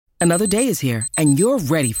Another day is here, and you're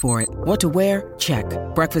ready for it. What to wear? Check.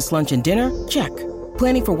 Breakfast, lunch, and dinner? Check.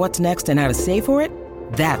 Planning for what's next and how to save for it?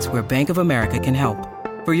 That's where Bank of America can help.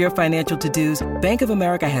 For your financial to-dos, Bank of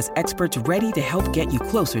America has experts ready to help get you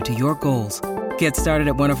closer to your goals. Get started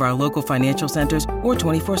at one of our local financial centers or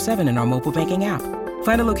 24/7 in our mobile banking app.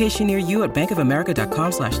 Find a location near you at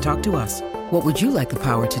bankofamerica.com/talktous. What would you like the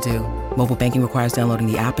power to do? Mobile banking requires downloading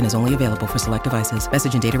the app and is only available for select devices.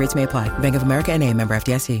 Message and data rates may apply. Bank of America N.A., member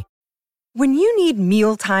FDIC. When you need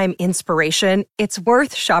mealtime inspiration, it's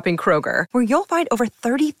worth shopping Kroger, where you'll find over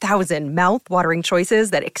 30,000 mouth-watering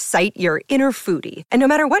choices that excite your inner foodie. And no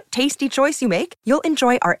matter what tasty choice you make, you'll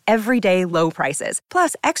enjoy our everyday low prices,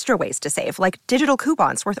 plus extra ways to save, like digital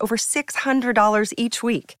coupons worth over $600 each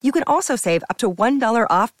week. You can also save up to $1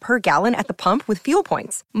 off per gallon at the pump with fuel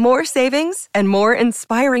points. More savings and more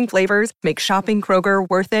inspiring flavors make shopping Kroger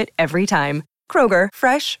worth it every time. Kroger,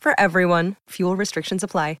 fresh for everyone. Fuel restrictions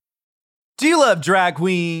apply. Do you love drag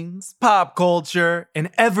queens, pop culture, and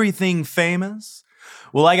everything famous?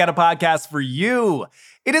 Well, I got a podcast for you.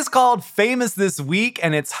 It is called Famous This Week,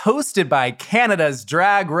 and it's hosted by Canada's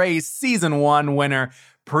Drag Race Season 1 winner,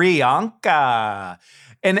 Priyanka.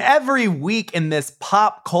 And every week in this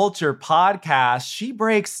pop culture podcast, she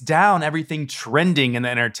breaks down everything trending in the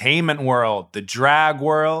entertainment world, the drag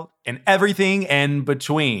world, and everything in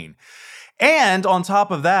between. And on top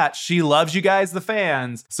of that, she loves you guys, the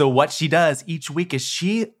fans. So what she does each week is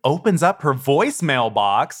she opens up her voicemail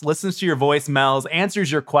box, listens to your voicemails,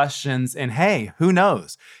 answers your questions, and hey, who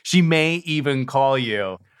knows? She may even call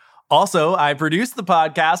you. Also, I produce the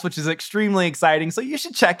podcast, which is extremely exciting, so you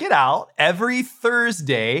should check it out every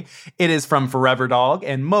Thursday. It is from Forever Dog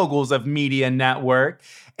and Moguls of Media Network,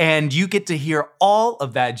 and you get to hear all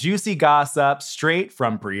of that juicy gossip straight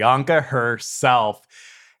from Priyanka herself.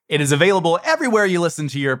 It is available everywhere you listen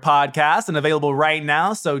to your podcast and available right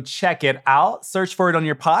now, so check it out. Search for it on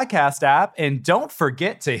your podcast app, and don't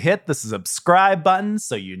forget to hit the subscribe button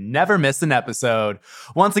so you never miss an episode.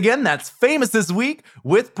 Once again, that's Famous This Week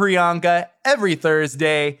with Priyanka every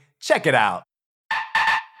Thursday. Check it out.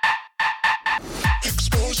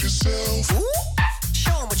 Expose yourself. Ooh,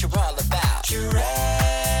 show 'em what you're all about. Drag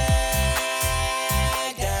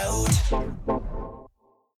out.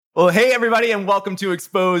 Well, hey, everybody, and welcome to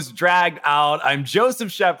Exposed Dragged Out. I'm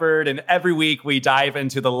Joseph Shepard, and every week we dive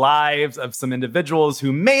into the lives of some individuals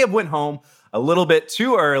who may have went home a little bit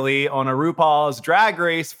too early on a RuPaul's Drag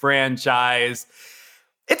Race franchise.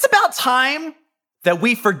 It's about time that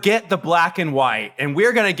we forget the black and white, and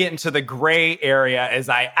we're going to get into the gray area as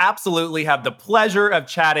I absolutely have the pleasure of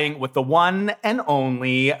chatting with the one and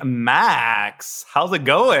only Max. How's it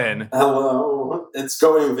going? Hello. It's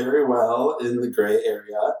going very well in the gray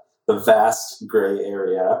area, the vast gray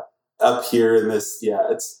area up here in this.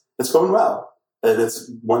 Yeah, it's going well. And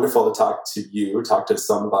it's wonderful to talk to you, talk to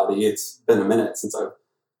somebody. It's been a minute since I've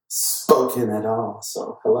spoken at all.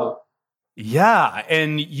 So hello. Yeah,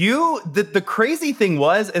 and the crazy thing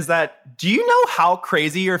is that, do you know how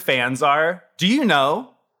crazy your fans are? Do you know?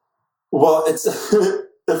 Well, it's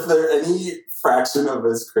if they're any fraction of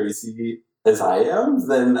as crazy as I am,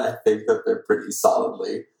 then I think that they're pretty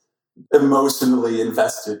solidly emotionally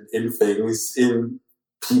invested in things, in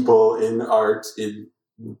people, in art, in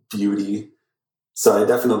beauty. So I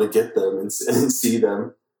definitely get them and see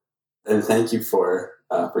them. And thank you for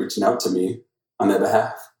reaching out to me on their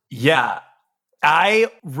behalf. Yeah,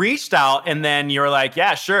 I reached out and then you were like,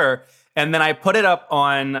 yeah, sure. And then I put it up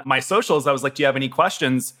on my socials. I was like, do you have any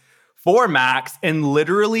questions for Max? And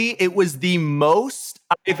literally it was the most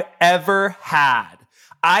I've ever had.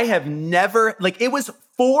 I have never, it was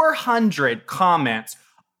 400 comments,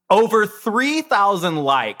 over 3,000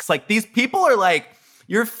 likes. Like, these people are like,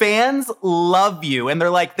 your fans love you. And they're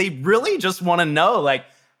like, they really just want to know, like,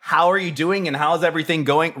 how are you doing and how's everything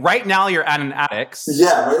going? Right now, you're at an Addicts.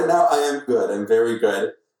 Yeah, right now I am good. I'm very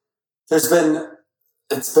good. It's been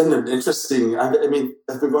an interesting, I've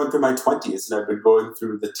been going through my 20s and I've been going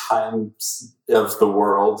through the times of the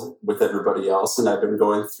world with everybody else. And I've been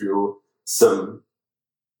going through some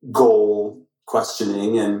goal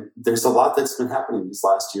questioning, and there's a lot that's been happening these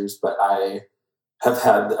last years, but I've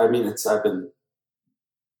been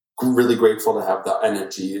really grateful to have the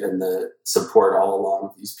energy and the support all along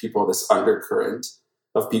of these people, this undercurrent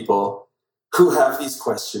of people who have these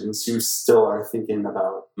questions, who still are thinking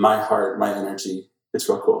about my heart, my energy. It's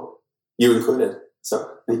real cool. You included.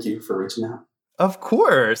 So thank you for reaching out. Of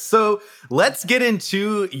course. So let's get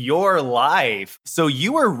into your life. So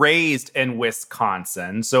you were raised in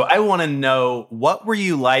Wisconsin. So I want to know, what were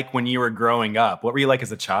you like when you were growing up? What were you like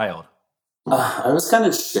as a child? I was kind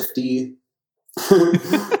of shifty.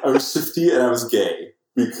 I was shifty and I was gay.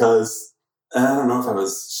 because I don't know if I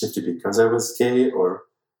was shifty because I was gay or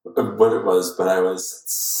what it was, but I was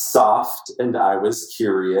soft and I was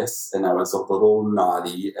curious and I was a little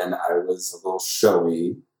naughty and I was a little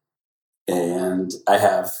showy. And I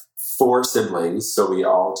have 4 siblings, so we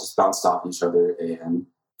all just bounced off each other. And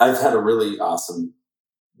I've had a really awesome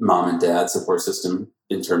mom and dad support system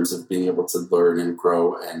in terms of being able to learn and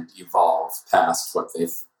grow and evolve past what they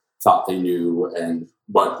thought they knew and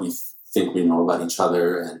what we think we know about each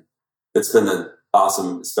other. And it's been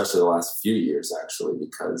awesome, especially the last few years, actually,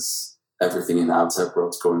 because everything in the outside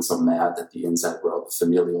world's going so mad that the inside world, the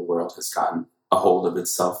familial world, has gotten a hold of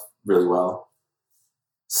itself really well.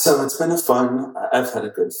 So it's been I've had a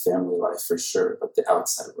good family life for sure, but the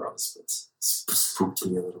outside world is what's spooked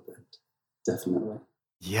me a little bit, definitely.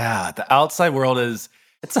 Yeah, the outside world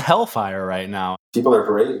it's a hellfire right now. People are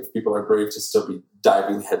brave. People are brave to still be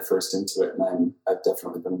diving headfirst into it. And I've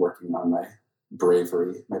definitely been working on my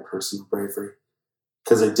bravery, my personal bravery.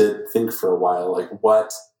 Because I did think for a while, like,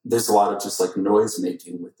 there's a lot of just like noise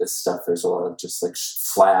making with this stuff. There's a lot of just like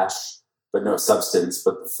flash, but no substance.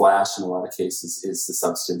 But the flash in a lot of cases is the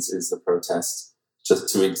substance, is the protest. Just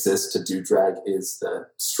to exist, to do drag is the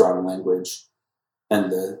strong language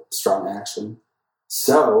and the strong action.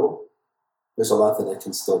 So there's a lot that I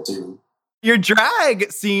can still do. Your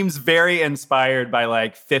drag seems very inspired by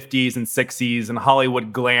like 50s and 60s and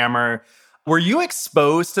Hollywood glamour. Were you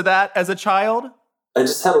exposed to that as a child? I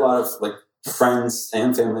just had a lot of like friends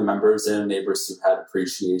and family members and neighbors who had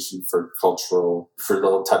appreciation for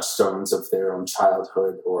little touchstones of their own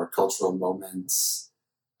childhood or cultural moments,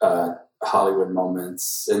 Hollywood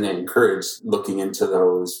moments. And they encouraged looking into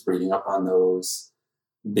those, reading up on those,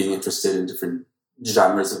 being interested in different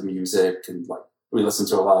genres of music. And like, we listened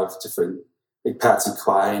to a lot of different, like Patsy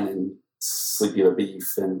Cline and Sleepy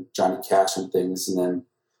LaBeef and Johnny Cash and things. And then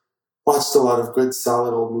watched a lot of good,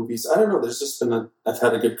 solid old movies. I don't know. There's just I've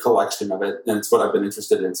had a good collection of it, and it's what I've been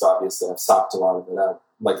interested in. So obviously, I've sopped a lot of it up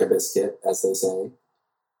like a biscuit, as they say,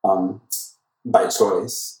 by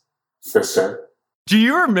choice, for sure. Do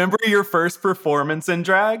you remember your first performance in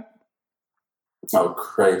drag? Oh,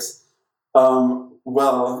 great.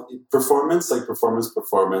 Well, performance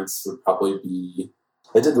would probably be.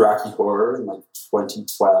 I did Rocky Horror in like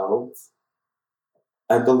 2012.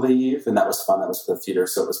 I believe, and that was fun. That was for the theater,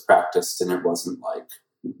 so it was practiced and it wasn't like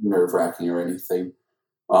nerve-wracking or anything.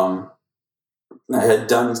 I had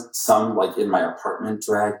done some like in my apartment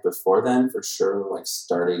drag before then, for sure, like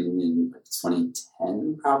starting in like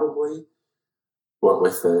 2010 probably, what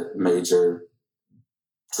with the major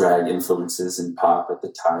drag influences in pop at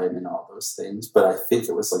the time and all those things. But I think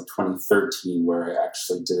it was like 2013 where I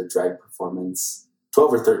actually did a drag performance,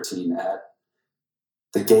 12 or 13 at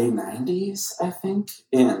the Gay 90s, I think,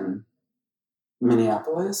 in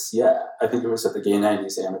Minneapolis. Yeah, I think it was at the Gay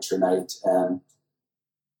 90s amateur night, and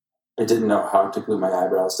I didn't know how to glue my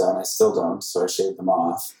eyebrows down. I still don't, so I shaved them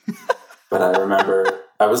off. But I remember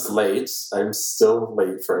I was late. I'm still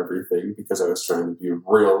late for everything because I was trying to be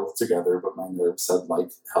real together, but my nerves had like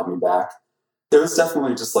held me back. There was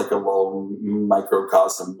definitely just like a little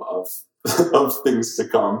microcosm of things to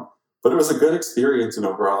come. But it was a good experience, and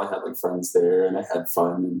overall I had like friends there and I had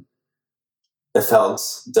fun, and it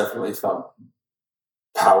definitely felt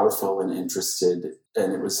powerful and interested.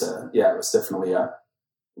 And it was definitely a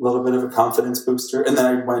little bit of a confidence booster. And then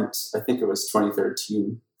I think it was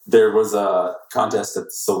 2013. There was a contest at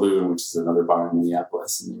the Saloon, which is another bar in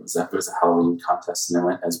Minneapolis, and it was a Halloween contest, and I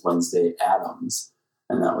went as Wednesday Addams,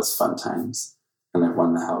 and that was fun times. And I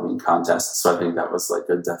won the Halloween contest. So I think that was like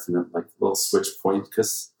a definite like little switch point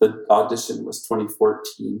because the audition was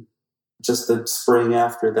 2014. Just the spring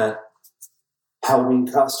after that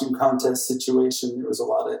Halloween costume contest situation, there was a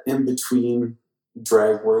lot of in-between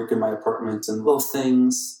drag work in my apartment and little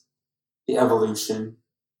things, the evolution,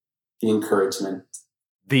 the encouragement.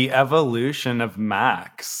 The evolution of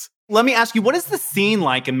Max. Let me ask you, what is the scene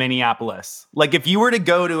like in Minneapolis? Like if you were to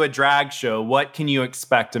go to a drag show, what can you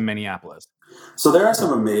expect in Minneapolis? So there are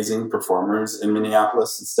some amazing performers in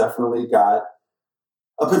Minneapolis. It's definitely got,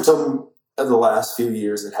 up until the last few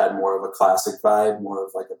years, it had more of a classic vibe, more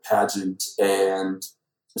of like a pageant and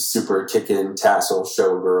super kick-in tassel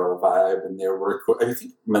showgirl vibe. And there were, I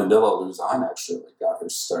think Mandela Luzon actually got her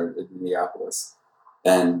start in Minneapolis.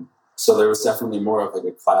 And so there was definitely more of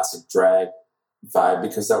like a classic drag vibe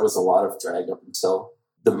because that was a lot of drag up until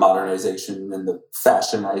the modernization and the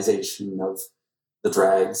fashionization of the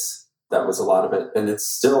drags. That was a lot of it. And there's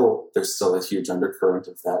still a huge undercurrent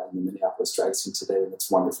of that in the Minneapolis drag scene today. And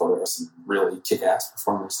it's wonderful. There are some really kick-ass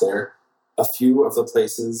performers there. A few of the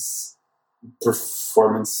places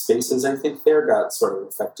performance spaces, I think, there got sort of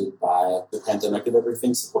affected by the pandemic and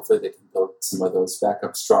everything. So hopefully they can build some of those back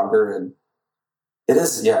up stronger. And it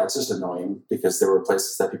is, yeah, it's just annoying because there were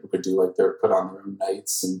places that people could do, like they put on their own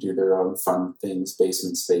nights and do their own fun things,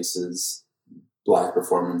 basement spaces, live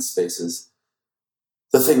performance spaces,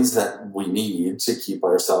 the things that we need to keep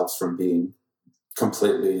ourselves from being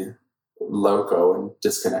completely loco and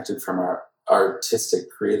disconnected from our artistic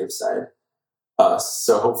creative side.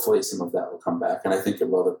 So hopefully some of that will come back. And I think it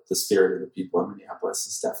will. The spirit of the people in Minneapolis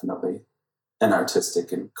is definitely an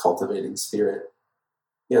artistic and cultivating spirit.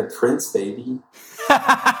 Yeah, Prince, baby. We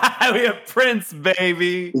have Prince,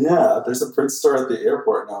 baby. Yeah, there's a Prince store at the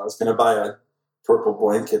airport now. I was going to buy a purple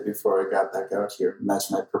blanket before I got back out here, match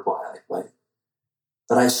my purple highlight.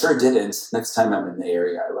 But I sure didn't. Next time I'm in the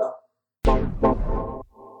area, I will.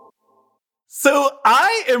 So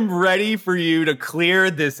I am ready for you to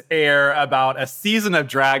clear this air about a season of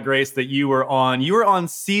Drag Race that you were on. You were on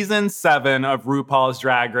season 7 of RuPaul's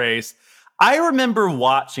Drag Race. I remember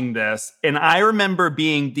watching this, and I remember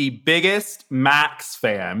being the biggest Max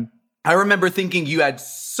fan. I remember thinking you had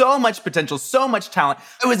so much potential, so much talent.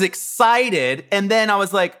 I was excited, and then I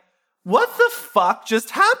was like, what the fuck just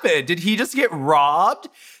happened? Did he just get robbed?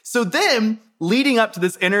 So then, leading up to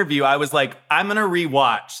this interview, I was like, I'm going to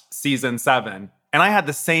rewatch season 7. And I had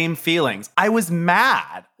the same feelings. I was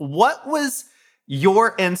mad. What was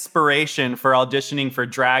your inspiration for auditioning for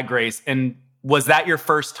Drag Race? And was that your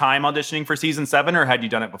first time auditioning for season 7, or had you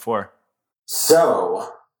done it before?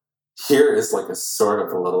 So here is like a sort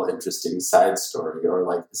of a little interesting side story, or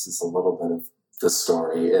like this is a little bit of the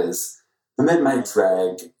story, is amid my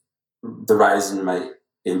drag, the rise in my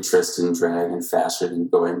interest in drag and fashion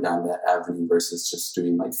and going down that avenue versus just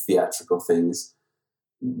doing like theatrical things,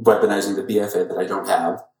 weaponizing the BFA that I don't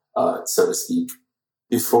have, so to speak.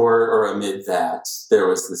 Before or amid that, there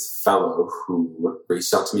was this fellow who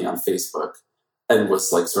reached out to me on Facebook and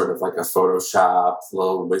was like sort of like a Photoshop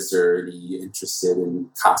little wizard-y, interested in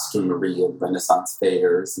costumery and Renaissance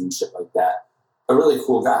fairs and shit like that. A really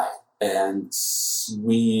cool guy. And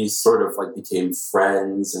we sort of like became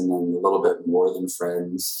friends, and then a little bit more than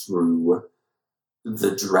friends through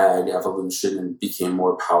the drag evolution, and became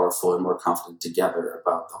more powerful and more confident together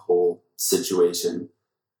about the whole situation.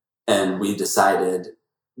 And we decided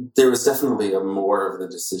there was definitely more of the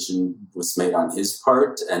decision was made on his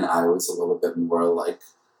part, and I was a little bit more like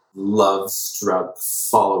love struck,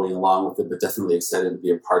 following along with it, but definitely excited to be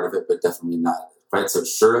a part of it, but definitely not quite so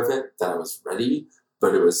sure of it that I was ready.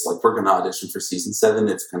 But it was like, we're going to audition for season 7.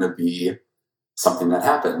 It's going to be something that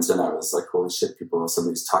happens. And I was like, holy shit,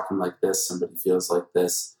 somebody's talking like this. Somebody feels like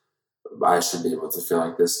this. I should be able to feel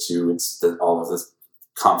like this too. It's all of this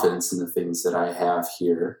confidence in the things that I have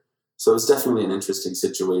here. So it was definitely an interesting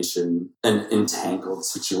situation, an entangled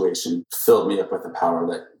situation. Filled me up with the power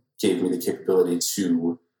that gave me the capability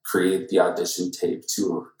to create the audition tape,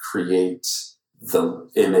 to create the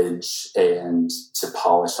image, and to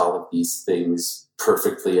polish all of these things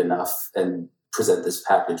perfectly enough and present this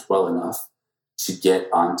package well enough to get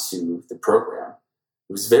onto the program.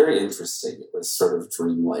 It was very interesting. It was sort of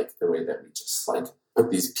dreamlike, the way that we just like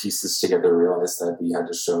put these pieces together, realized that we had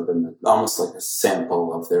to show them almost like a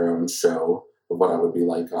sample of their own show, of what I would be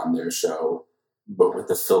like on their show, but with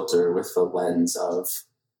the filter, with the lens of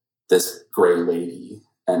this gray lady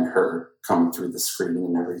and her coming through the screen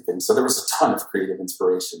and everything. So there was a ton of creative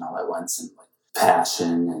inspiration all at once, and like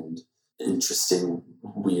passion and interesting,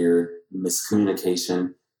 weird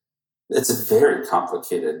miscommunication. It was a very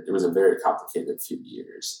complicated few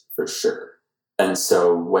years for sure. And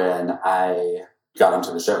so when I got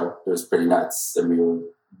onto the show, it was pretty nuts, and we were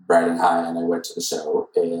riding high, and I went to the show.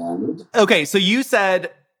 And okay, so you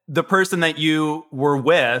said the person that you were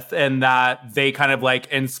with and that they kind of like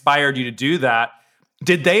inspired you to do that.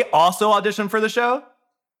 Did they also audition for the show?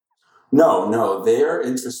 No. Their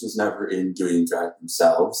interest was never in doing drag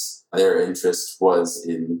themselves. Their interest was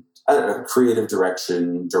in creative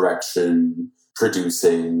direction,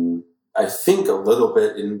 producing. I think a little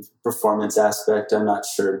bit in performance aspect. I'm not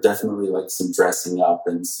sure. Definitely like some dressing up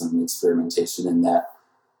and some experimentation in that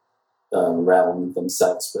realm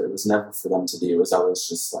themselves. But it was never for them to be. It was always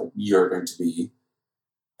just like, you're going to be.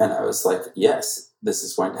 And I was like, yes, this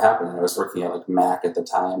is going to happen. And I was working at like Mac at the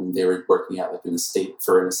time, and they were working at like an estate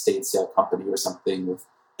sale company or something with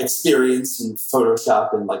experience in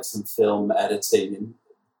Photoshop and like some film editing and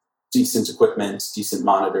decent equipment, decent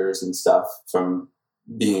monitors and stuff from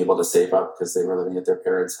being able to save up because they were living at their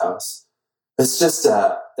parents' house. It's just,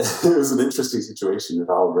 it was an interesting situation. It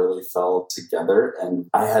all really fell together, and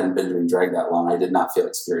I hadn't been doing drag that long. I did not feel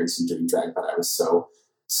experienced in doing drag, but I was so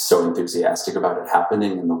so enthusiastic about it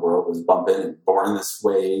happening, and the world was bumping, and Born This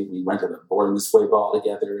Way, we went to the Born This Way ball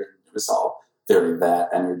together, and it was all very that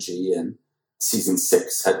energy. And season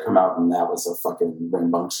 6 had come out, and that was a fucking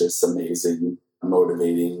rambunctious, amazing,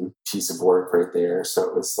 motivating piece of work right there. So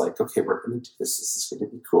it was like, okay, we're going to do this. This is going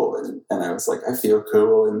to be cool. And I was like, I feel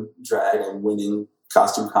cool in drag. I'm winning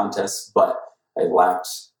costume contests, but I lacked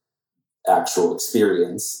actual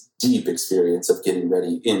experience, deep experience of getting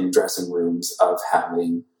ready in dressing rooms, of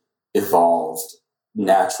having evolved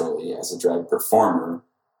naturally as a drag performer.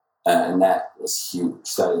 And that was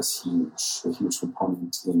huge. That is huge. A huge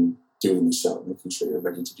component in doing the show, making sure you're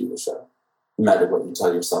ready to do the show. No matter what you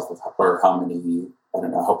tell yourself or how many, I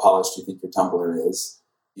don't know, how polished you think your Tumblr is,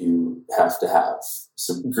 you have to have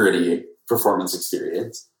some gritty performance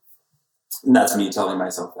experience. And that's me telling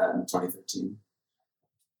myself that in 2013.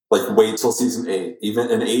 Like, wait till season 8.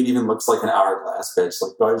 Even an 8 even looks like an hourglass, bitch.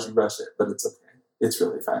 Like, why did you rush it? But it's okay. It's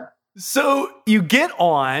really fine. So you get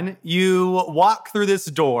on, you walk through this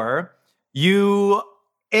door, you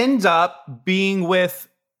end up being with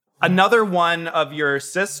another one of your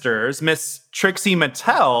sisters, Miss Trixie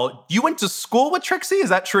Mattel. You went to school with Trixie, is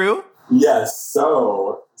that true? Yes.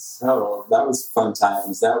 So that was fun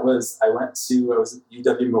times. I was at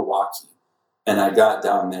UW Milwaukee, and I got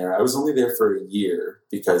down there. I was only there for a year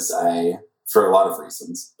for a lot of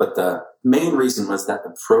reasons, but the main reason was that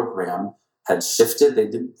the program had shifted. They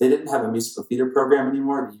didn't have a musical theater program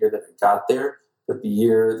anymore the year that I got there, but the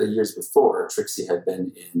years before, Trixie had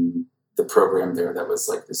been in the program there that was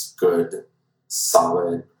like this good,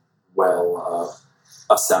 solid, well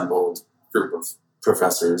assembled group of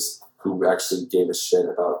professors who actually gave a shit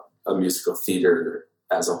about a musical theater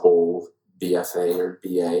as a whole, BFA or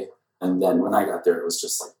BA. And then when I got there, it was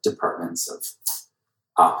just like departments of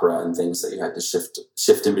opera and things that you had to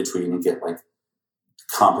shift in between and get like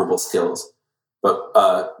comparable skills. But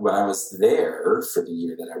when I was there, for the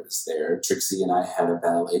year that I was there, Trixie and I had a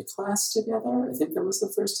ballet class together. I think that was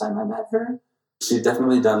the first time I met her. She'd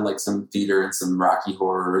definitely done like some theater and some Rocky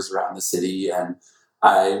Horrors around the city. And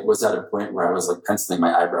I was at a point where I was like penciling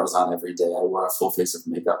my eyebrows on every day. I wore a full face of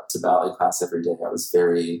makeup to ballet class every day.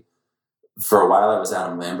 For a while I was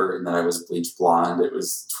Adam Lambert, and then I was bleach blonde. It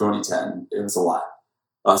was 2010. It was a lot.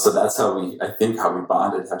 So that's how we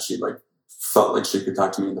bonded, how she like felt like she could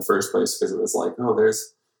talk to me in the first place, because it was like, oh,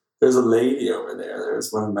 there's a lady over there.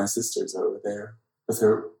 There's one of my sisters over there with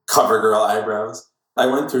her CoverGirl eyebrows. I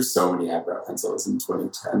went through so many eyebrow pencils in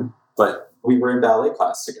 2010, but we were in ballet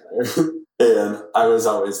class together. And I was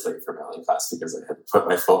always late for ballet class because I had to put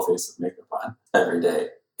my full face of makeup on every day.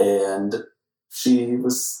 And she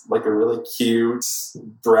was like a really cute,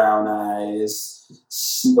 brown eyes,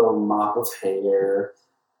 little mop of hair,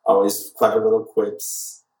 always clever little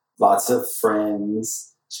quips, lots of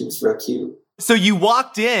friends. She was real cute. So you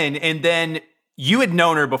walked in, and then you had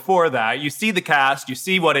known her before that. You see the cast, you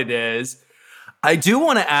see what it is. I do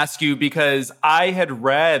want to ask you, because I had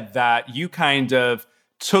read that you kind of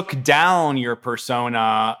took down your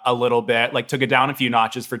persona a little bit, like took it down a few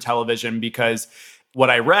notches for television, because what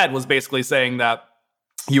I read was basically saying that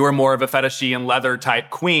you were more of a fetishy and leather type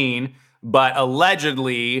queen, but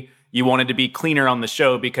allegedly you wanted to be cleaner on the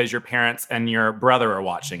show because your parents and your brother are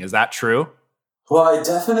watching. Is that true? Well, I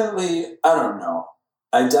don't know.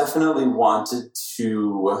 I definitely wanted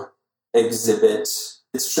to exhibit.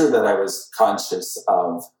 It's true that I was conscious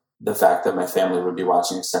of the fact that my family would be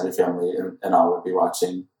watching, extended family and all would be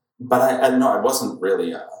watching. But I wasn't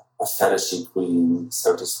really a fetishy queen,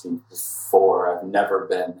 so to speak, before. I've never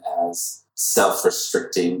been as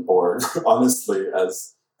self-restricting or honestly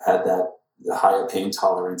as had that high a pain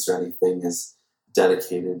tolerance or anything as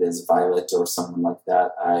dedicated as Violet or someone like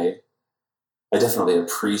that. I definitely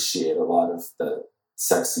appreciate a lot of the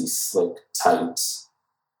sexy, slick, tight,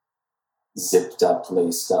 zipped up,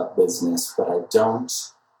 laced up business, but I don't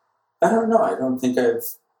know. I don't think I've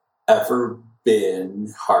ever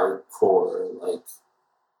been hardcore, like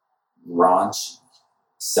raunchy,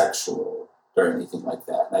 sexual, or anything like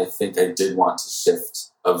that. And I think I did want to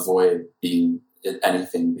avoid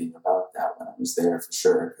anything being about that when I was there, for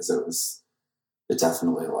sure, because it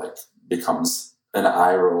definitely like becomes an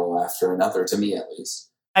eye roll after another, to me at least.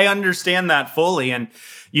 I understand that fully. And,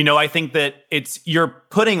 I think that you're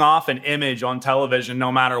putting off an image on television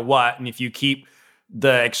no matter what. And if you keep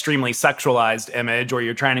the extremely sexualized image, or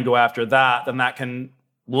you're trying to go after that, then that can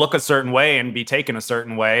look a certain way and be taken a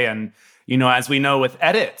certain way. And, as we know with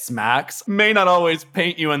edits, Max, may not always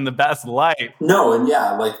paint you in the best light. No, and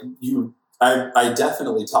yeah, like I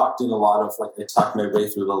definitely talked in a lot of, like, I talked my way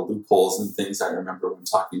through the loopholes and things. I remember when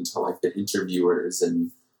talking to, like, the interviewers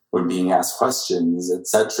and when being asked questions,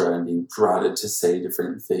 etc., and being prodded to say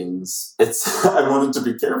different things. I wanted to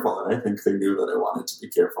be careful, and I think they knew that I wanted to be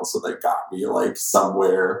careful, so they got me like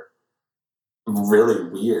somewhere really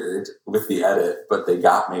weird with the edit, but they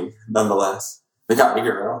got me nonetheless. They got me,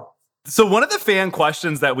 girl. So one of the fan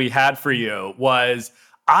questions that we had for you was,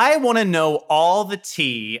 I want to know all the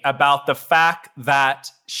tea about the fact that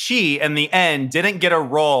she, in the end, didn't get a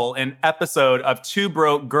role in episode of Two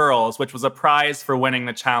Broke Girls, which was a prize for winning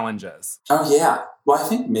the challenges. Oh, yeah. Well, I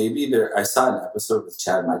think maybe I saw an episode with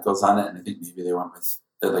Chad Michaels on it, and I think maybe they went with,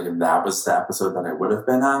 like, that was the episode that I would have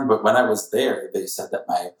been on. But when I was there, they said that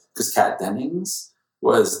because Kat Dennings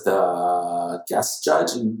was the guest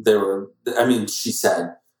judge, and she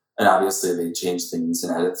said, and obviously they change things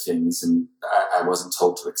and edit things, and I wasn't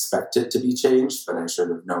told to expect it to be changed, but I should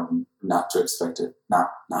have known not to expect it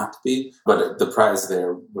not to be. But the prize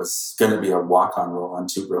there was going to be a walk-on role on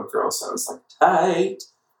Two Broke Girls, so I was like, tight,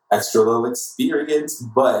 extra little experience.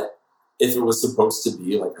 But if it was supposed to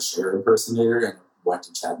be like a Cher impersonator and went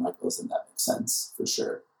to Chad Michaels, then that makes sense for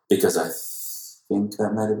sure. Because I think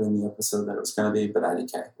that might have been the episode that it was going to be, but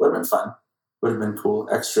IDK. Would have been fun. Would have been cool.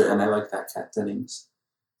 Extra, and I like that Kat Dennings.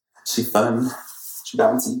 She fun. She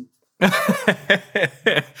bouncy.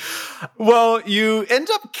 Well, you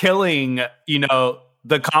end up killing,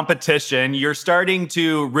 the competition. You're starting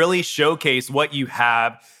to really showcase what you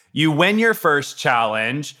have. You win your first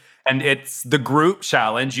challenge, and it's the group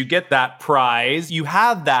challenge. You get that prize. You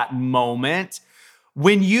have that moment.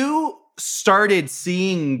 When you started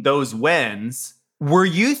seeing those wins, were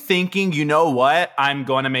you thinking, you know what, I'm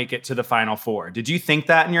going to make it to the Final Four? Did you think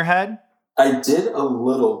that in your head? I did a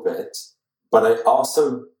little bit, but I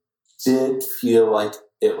also did feel like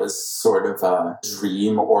it was sort of a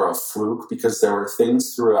dream or a fluke, because there were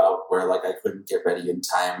things throughout where like I couldn't get ready in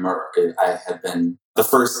time, or I had been the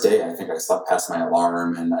first day, I think I slept past my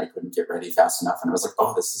alarm and I couldn't get ready fast enough. And I was like,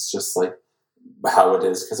 oh, this is just like how it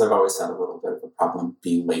is. Because I've always had a little bit of a problem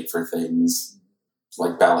being late for things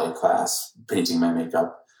like ballet class, painting my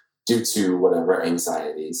makeup, due to whatever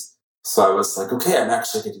anxieties. So I was like, okay, I'm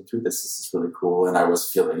actually getting through this. This is really cool. And I was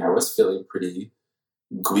feeling pretty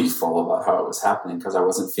gleeful about how it was happening, because I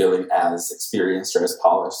wasn't feeling as experienced or as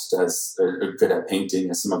polished or good at painting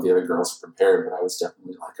as some of the other girls were prepared. But I was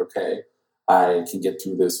definitely like, okay, I can get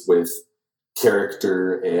through this with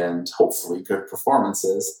character and hopefully good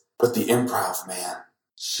performances. But the improv, man,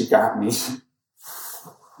 she got me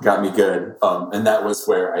good. And that was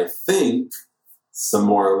where I think some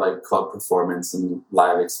more like club performance and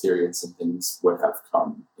live experience and things would have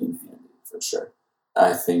come in handy for sure.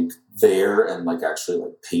 I think there, and like actually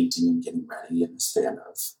like painting and getting ready in the span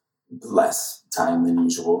of less time than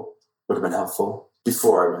usual would have been helpful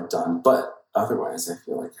before I went on. But otherwise, I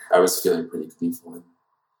feel like I was feeling pretty gleeful, and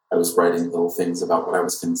I was writing little things about what I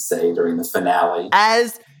was going to say during the finale.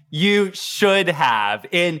 As you should have.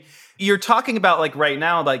 And you're talking about like right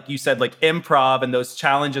now, like you said, like improv and those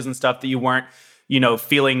challenges and stuff that you weren't,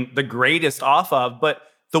 feeling the greatest off of. But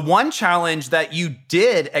the one challenge that you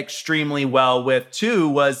did extremely well with too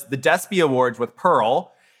was the Despy Awards with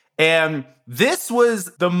Pearl. And this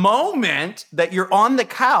was the moment that you're on the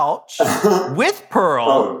couch with Pearl.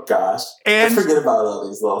 Oh gosh. And I forget about all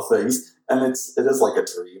these little things. And it is like a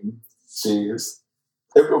dream. Jeez.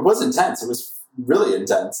 It was intense. It was really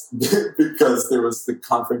intense because there was the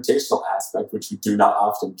confrontational aspect, which you do not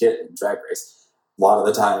often get in Drag Race. A lot of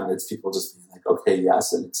the time it's people just being like, okay,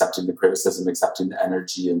 yes, and accepting the criticism, accepting the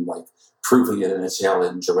energy, and like proving it in a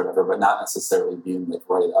challenge or whatever, but not necessarily being like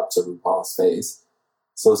right up to RuPaul's face.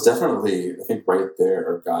 So it's definitely, I think, right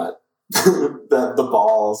there got the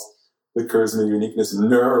balls, the charisma, uniqueness,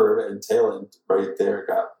 nerve, and talent right there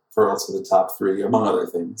got Pearl to the top three, among other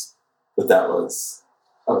things. But that was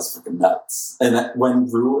freaking nuts. And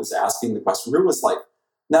when Ru was asking the question, Ru was like,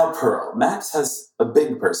 now, Pearl, Max has a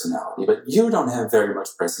big personality, but you don't have very much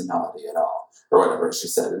personality at all, or whatever she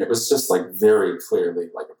said. And it was just like very clearly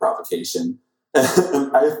like a provocation.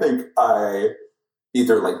 And I think I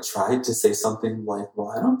either like tried to say something like,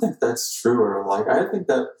 well, I don't think that's true, or like, I think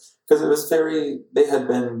that, because it was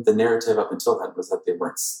the narrative up until then was that they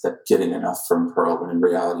weren't getting enough from Pearl, when in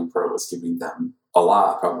reality, Pearl was giving them a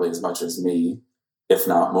lot, probably as much as me, if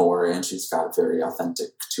not more. And she's got very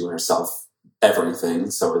authentic to herself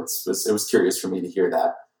everything. So it was curious for me to hear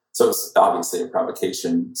that. So it's obviously a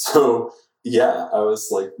provocation. So yeah, I was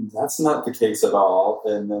like, that's not the case at all.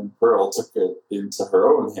 And then Pearl took it into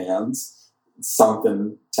her own hands,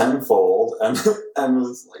 something tenfold, and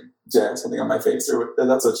was like, jabbed something on my face, or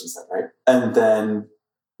that's what she said, right? And then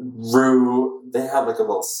Ru, they had like a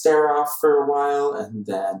little stare off for a while, and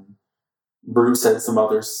then Bruce had some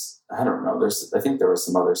others. I don't know. I think there was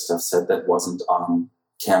some other stuff said that wasn't on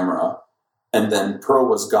camera. And then Pearl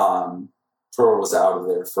was gone. Pearl was out of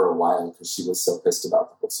there for a while because she was so pissed about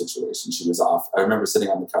the whole situation. She was off. I remember sitting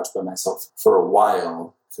on the couch by myself for a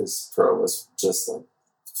while because Pearl was just like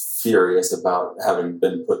furious about having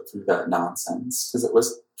been put through that nonsense, because it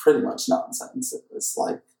was pretty much nonsense. It was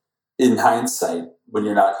like, in hindsight, when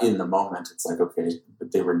you're not in the moment, it's like, okay,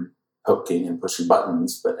 but they were poking and pushing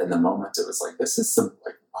buttons, but in the moment it was like, this is some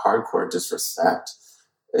like hardcore disrespect,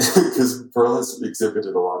 because Pearl has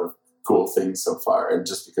exhibited a lot of cool things so far, and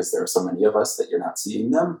just because there are so many of us that you're not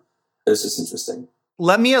seeing them, it's just interesting.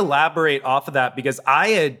 Let me elaborate off of that, because I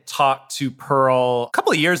had talked to Pearl a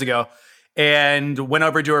couple of years ago and went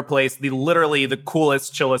over to her place, literally the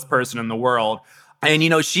coolest, chillest person in the world. And,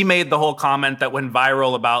 she made the whole comment that went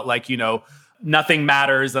viral about nothing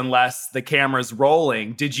matters unless the camera's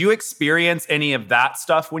rolling. Did you experience any of that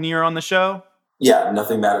stuff when you were on the show? Yeah,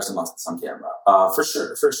 nothing matters unless it's on camera. For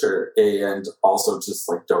sure. And also just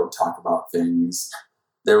don't talk about things.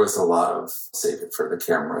 There was a lot of save it for the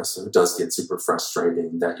camera. So it does get super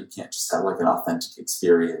frustrating that you can't just have an authentic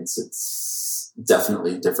experience. It's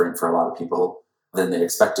definitely different for a lot of people than they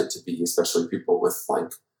expect it to be, especially people with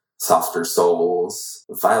softer souls.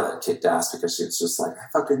 Violet kicked ass because she was just like, I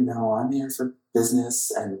fucking know, I'm here for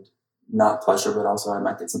business and not pleasure, but also I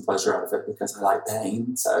might get some pleasure out of it because I like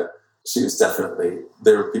pain. So she was definitely,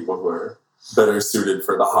 there were people who were better suited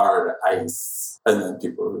for the hard ice, and then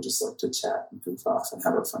people who just like to chat and goof off and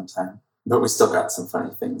have a fun time. But we still got some funny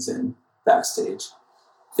things in backstage,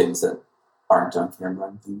 things that aren't on camera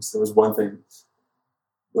and things. There was one thing,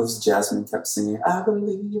 was Jasmine kept singing, I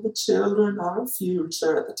believe the children are our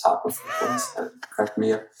future, at the top of her voice. That cracked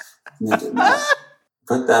me up. And they didn't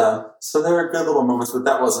put that on. So there were good little moments, but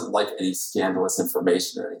that wasn't any scandalous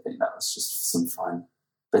information or anything. That was just some fun.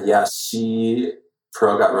 But yeah,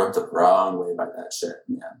 Pearl got rubbed the wrong way by that shit,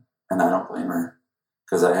 man. And I don't blame her,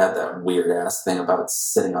 because I had that weird ass thing about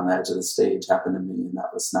sitting on the edge of the stage happen to me, and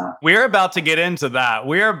that was not. We're about to get into that.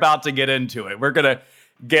 We're about to get into it. We're going to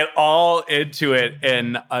get all into it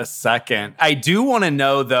in a second. I do want to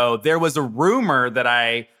know, though, there was a rumor that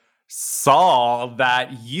I saw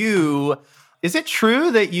that is it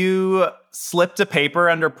true that you slipped a paper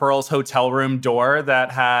under Pearl's hotel room door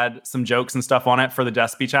that had some jokes and stuff on it for the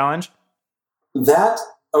Despy Challenge?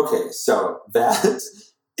 So that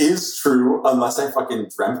is true, unless I fucking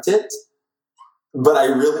dreamt it.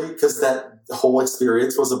 But because that whole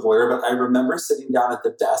experience was a blur, but I remember sitting down at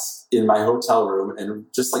the desk in my hotel room and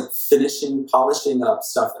just polishing up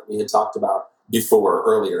stuff that we had talked about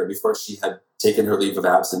earlier, before she had taken her leave of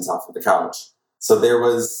absence off of the couch. So there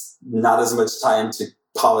was not as much time to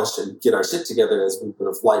polish and get our shit together as we would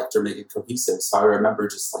have liked, or make it cohesive. So I remember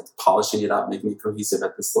just polishing it up, making it cohesive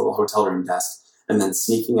at this little hotel room desk, and then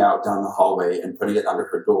sneaking out down the hallway and putting it under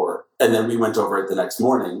her door. And then we went over it the next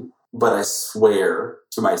morning, but I swear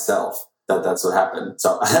to myself that that's what happened.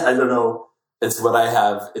 So I don't know. It's what I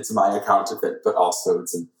have. It's my account of it, but also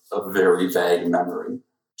it's a very vague memory.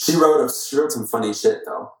 She wrote some funny shit,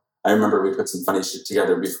 though. I remember we put some funny shit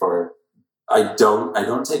together before. I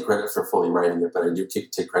don't take credit for fully writing it, but I do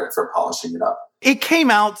take credit for polishing it up. It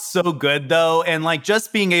came out so good, though. And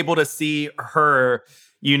just being able to see her,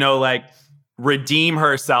 redeem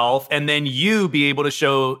herself, and then you be able to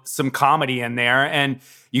show some comedy in there. And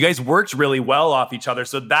you guys worked really well off each other.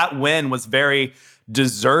 So that win was very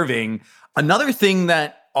deserving. Another thing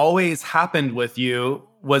that always happened with you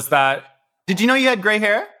was that, did you know you had gray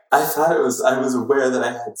hair? I was aware that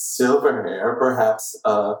I had silver hair, perhaps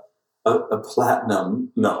a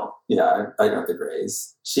platinum. No. Yeah, I got the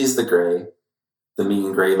grays. She's the gray, the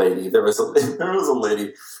mean gray lady. There was a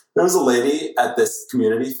lady at this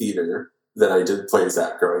community theater that I did plays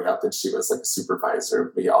at growing up, and she was a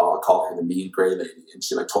supervisor. We all called her the mean gray lady, and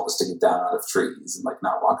she told us to get down out of trees and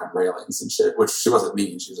not walk on railings and shit, which she wasn't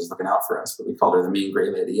mean. She was just looking out for us, but we called her the mean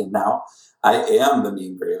gray lady. And now I am the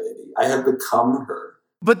mean gray lady. I have become her.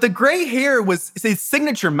 But the gray hair was his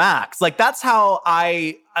signature Max. That's how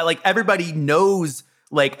I everybody knows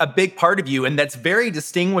a big part of you, and that's very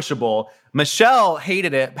distinguishable. Michelle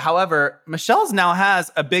hated it. However, Michelle's now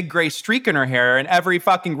has a big gray streak in her hair in every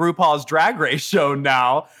fucking RuPaul's Drag Race show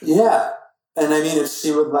now. Yeah. And I mean, if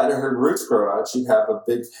she would let her roots grow out, she'd have a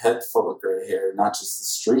big head full of gray hair, not just the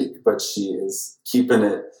streak, but she's keeping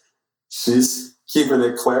it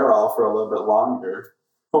Clairol for a little bit longer.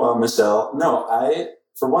 Well, Michelle, no,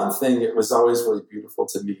 for one thing, it was always really beautiful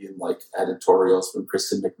to me in editorials when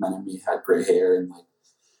Kristen McMenemy had gray hair and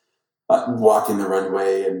walking the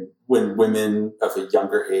runway, and when women of a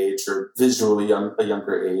younger age or visually a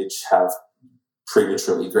younger age have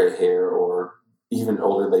prematurely gray hair, or even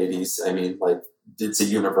older ladies. I mean, like, it's a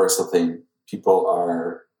universal thing. People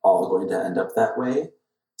are all going to end up that way.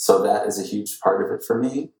 So that is a huge part of it for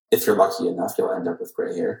me. If you're lucky enough, you'll end up with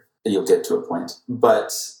gray hair. You'll get to a point.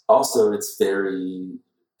 But also it's very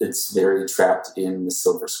trapped in the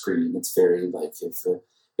silver screen. It's very like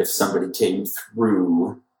if somebody came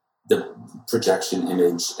through the projection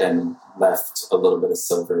image and left a little bit of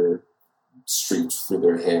silver streaked through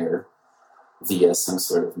their hair via some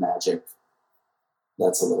sort of magic,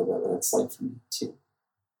 that's a little bit what it's like for me too.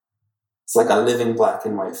 It's like a living black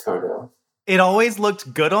and white photo. It always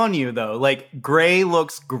looked good on you, though. Like, gray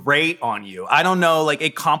looks great on you. I don't know, like,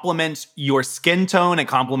 it complements your skin tone. It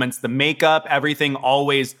complements the makeup. Everything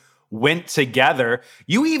always went together.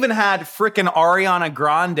 You even had frickin' Ariana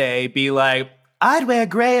Grande be like, I'd wear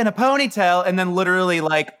gray in a ponytail. And then literally,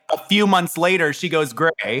 like, a few months later, she goes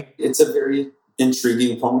gray. It's a very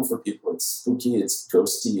intriguing poem for people. It's spooky, it's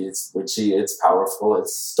ghosty, it's witchy, it's powerful,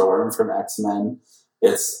 it's Storm from X-Men.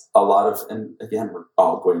 It's a lot of, and again, we're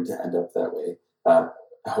all going to end up that way,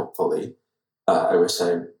 hopefully. I wish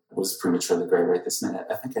I was prematurely gray right this minute.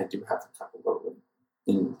 I think I do have a couple of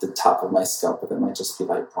in the top of my scalp, but that might just be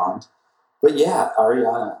light blonde. But yeah,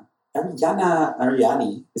 Ariani.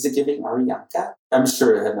 Is it giving Arianka? I'm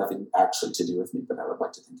sure it had nothing actually to do with me, but I would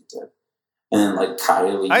like to think it did. And then like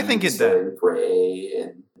Kylie, I think it did. Gray,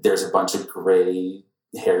 and there's a bunch of gray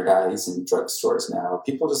hair dyes in drugstores now.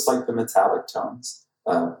 People just like the metallic tones.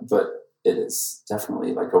 But it is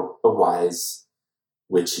definitely like a wise,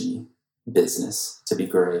 witchy business to be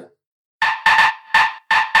gray.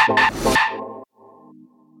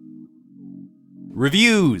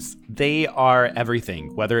 Reviews, they are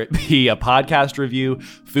everything, whether it be a podcast review,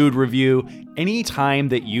 food review, any time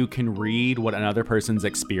that you can read what another person's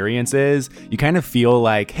experience is, you kind of feel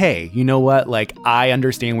like, hey, you know what? Like, I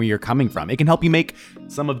understand where you're coming from. It can help you make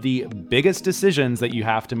some of the biggest decisions that you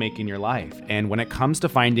have to make in your life. And when it comes to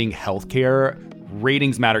finding healthcare,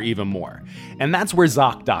 ratings matter even more. And that's where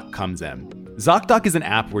ZocDoc comes in. ZocDoc is an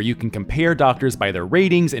app where you can compare doctors by their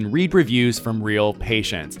ratings and read reviews from real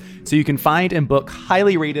patients, so you can find and book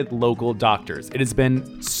highly rated local doctors. It has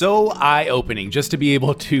been so eye-opening just to be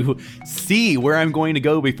able to see where I'm going to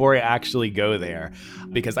go before I actually go there,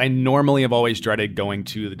 because I normally have always dreaded going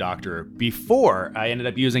to the doctor before I ended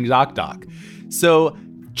up using ZocDoc. So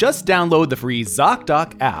just download the free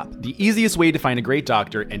ZocDoc app, the easiest way to find a great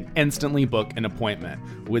doctor and instantly book an appointment.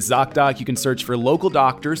 With ZocDoc, you can search for local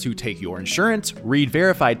doctors who take your insurance, read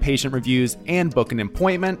verified patient reviews, and book an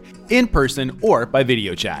appointment in person or by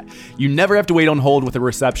video chat. You never have to wait on hold with a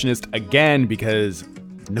receptionist again, because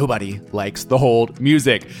nobody likes the hold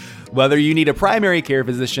music. Whether you need a primary care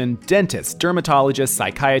physician, dentist, dermatologist,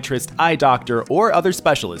 psychiatrist, eye doctor, or other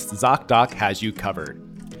specialists, ZocDoc has you covered.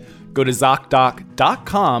 Go to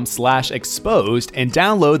ZocDoc.com/exposed and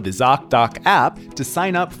download the ZocDoc app to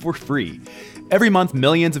sign up for free. Every month,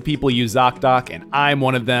 millions of people use ZocDoc, and I'm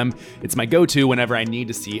one of them. It's my go-to whenever I need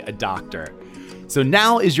to see a doctor. So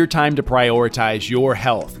now is your time to prioritize your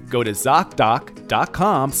health. Go to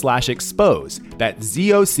ZocDoc.com/exposed. That's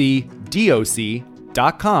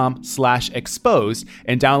ZocDoc.com/exposed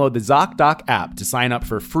and download the ZocDoc app to sign up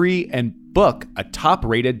for free and book a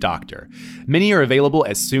top-rated doctor. Many are available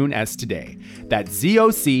as soon as today. That's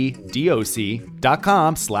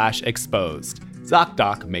ZocDoc.com/exposed.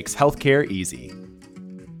 ZocDoc makes healthcare easy.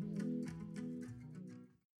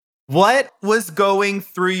 What was going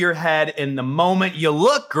through your head in the moment? You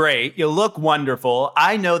look great. You look wonderful.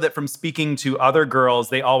 I know that from speaking to other girls,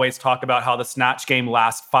 they always talk about how the Snatch game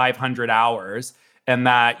lasts 500 hours. And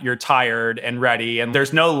that you're tired and ready, and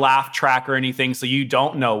there's no laugh track or anything, so you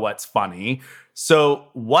don't know what's funny. So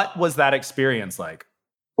what was that experience like?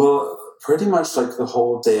 Well, pretty much like the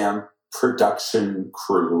whole damn production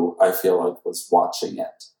crew, I feel like, was watching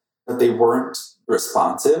it. But they weren't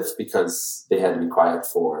responsive because they had to be quiet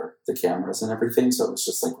for the cameras and everything, so it was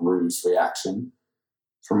just like Rue's reaction,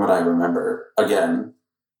 from what I remember. Again,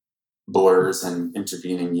 blurs and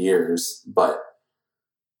intervening years, but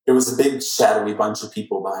it was a big shadowy bunch of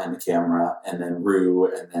people behind the camera, and then Rue,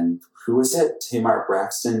 and then who was it? Tamar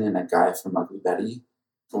Braxton and a guy from Ugly Betty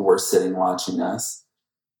were sitting watching us.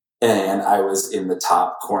 And I was in the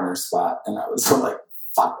top corner spot, and I was like,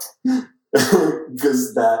 fuck.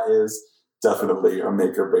 Because that is definitely a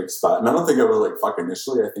make or break spot. And I don't think I was like, fuck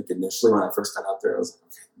initially. I think initially when I first got out there, I was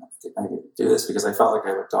like, okay, I can do this, because I felt like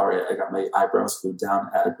I looked all right. I got my eyebrows glued down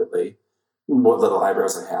adequately, what little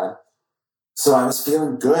eyebrows I had. So I was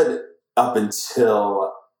feeling good up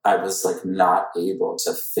until I was like not able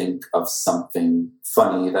to think of something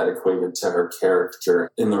funny that equated to her character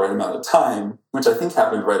in the right amount of time, which I think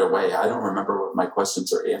happened right away. I don't remember what my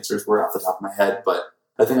questions or answers were off the top of my head, but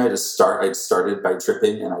I think I started by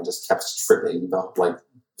tripping, and I just kept tripping, like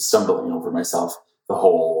stumbling over myself the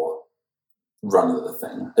whole run of the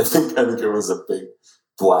thing. I think it was a big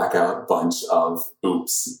blackout bunch of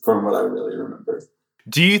oops from what I really remember.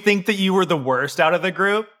 Do you think that you were the worst out of the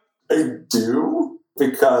group? I do,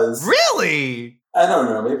 because... Really? I don't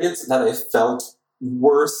know. Maybe it's that I felt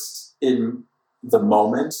worse in the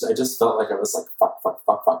moment. I just felt like I was like,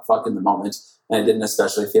 fuck in the moment. And I didn't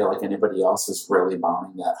especially feel like anybody else was really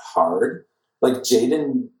bombing that hard. Like,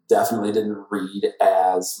 Jaden definitely didn't read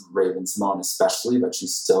as Raven-Symoné especially, but she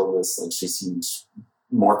still was like, she seemed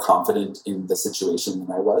more confident in the situation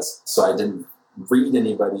than I was. So I didn't read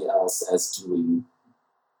anybody else as doing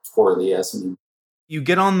poorly as me. You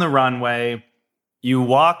get on the runway, you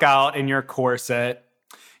walk out in your corset,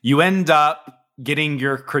 you end up getting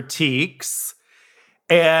your critiques,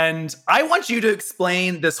 and I want you to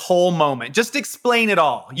explain this whole moment. Just explain it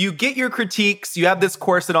all. You get your critiques, you have this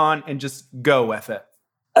corset on, and just go with it.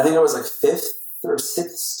 I think I was like 5th or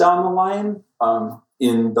 6th down the line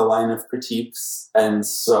in the line of critiques. And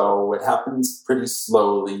so it happens pretty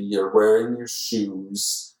slowly. You're wearing your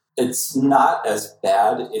shoes. It's not as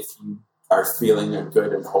bad if you are feeling a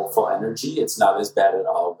good and hopeful energy. It's not as bad at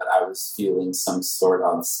all, but I was feeling some sort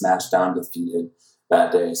of smashed down, defeated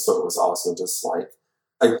that day. So it was also just like,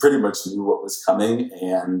 I pretty much knew what was coming,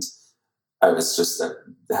 and I was just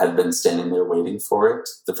had been standing there waiting for it.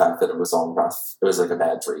 The fact that it was all rough, it was like a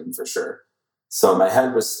bad dream for sure. So my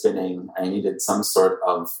head was spinning. I needed some sort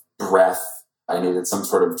of breath. I needed some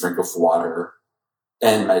sort of drink of water.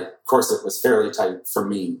 And my corset was fairly tight for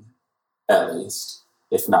me, at least,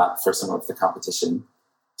 if not for some of the competition.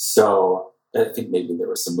 So I think maybe there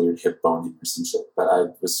was some weird hip boning or some shit, but I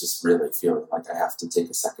was just really feeling like I have to take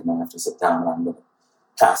a second. I have to sit down, and I'm going to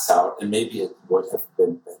pass out. And maybe it would have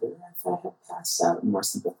been better if I had passed out and more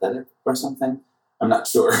sympathetic or something. I'm not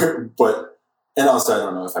sure. And also I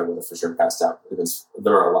don't know if I would have for sure passed out, because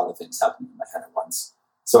there are a lot of things happening in my head at once.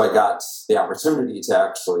 So I got the opportunity to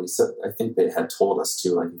actually, so I think they had told us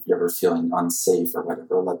to, like, if you're ever feeling unsafe or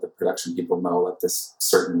whatever, let the production people know, let this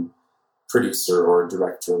certain producer or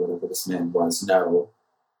director, whatever this man was, know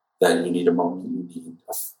that you need a moment, you need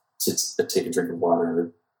to take a drink of water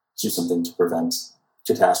or do something to prevent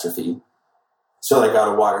catastrophe. So I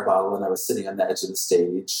got a water bottle, and I was sitting on the edge of the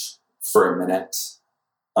stage for a minute,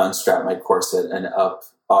 unstrapped my corset, and up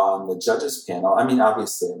on the judges panel. I mean,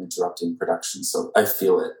 obviously I'm interrupting production, so I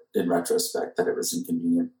feel it in retrospect that it was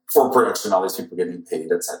inconvenient for production, all these people getting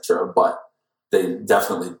paid, etc. But they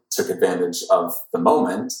definitely took advantage of the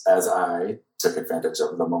moment, as I took advantage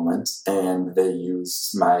of the moment, and they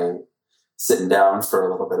used my sitting down for a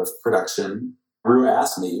little bit of production. Rue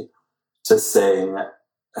asked me to sing,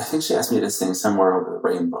 I think she asked me to sing Somewhere Over the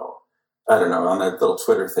Rainbow. I don't know, on that little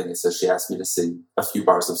Twitter thing, it says she asked me to sing a few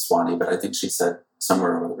bars of Swanee, but I think she said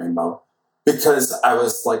Somewhere Over the Rainbow. Because I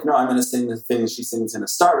was like, no, I'm going to sing the thing she sings in A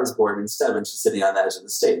Star Is Born instead when she's sitting on the edge of the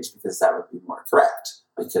stage, because that would be more correct,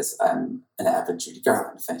 because I'm an avid Judy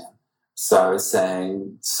Garland fan. So I was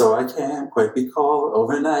saying, so I can't quite be called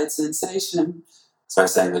overnight sensation. So I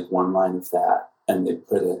sang like one line of that, and they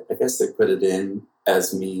put it in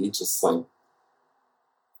as me just like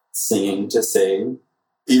singing to sing,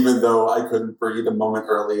 even though I couldn't breathe a moment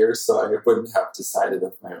earlier, so I wouldn't have decided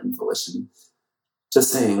of my own volition to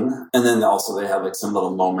sing. And then also they had like some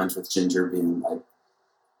little moment with Ginger being like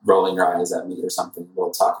rolling her eyes at me or something, a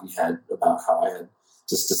little talking head about how I had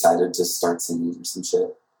just decided to start singing or some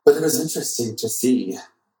shit. But it was interesting to see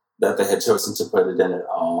that they had chosen to put it in at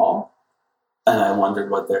all. And I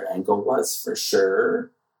wondered what their angle was for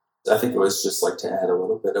sure. I think it was just like to add a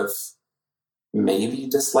little bit of maybe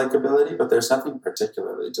dislikability, but there's nothing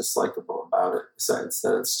particularly dislikable about it besides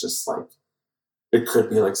that it's just like, it could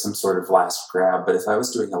be like some sort of last grab, but if I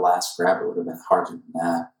was doing a last grab, it would have been harder than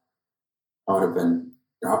that. I would have been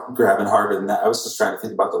grabbing harder than that. I was just trying to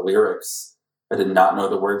think about the lyrics. I did not know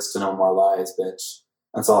the words to No More Lies, bitch.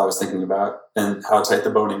 That's all I was thinking about, and how tight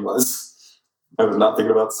the boning was. I was not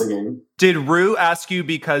thinking about singing. Did Rue ask you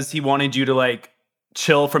because he wanted you to like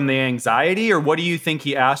chill from the anxiety, or what do you think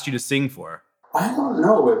he asked you to sing for? I don't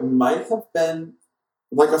know. It might have been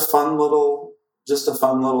like a fun little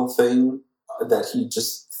thing that he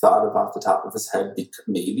just thought of off the top of his head.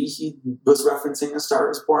 Maybe he was referencing A Star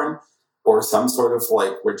Is Born, or some sort of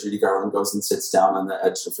like where Judy Garland goes and sits down on the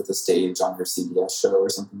edge of the stage on her CBS show or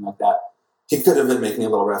something like that. He could have been making a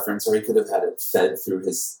little reference, or he could have had it fed through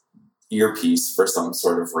his earpiece for some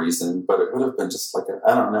sort of reason, but it would have been just like,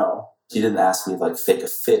 I don't know. He didn't ask me like fake a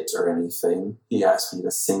fit or anything. He asked me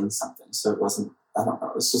to sing something. So it wasn't, I don't know.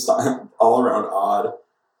 It was just all around odd.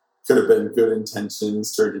 Could have been good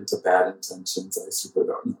intentions turned into bad intentions. I super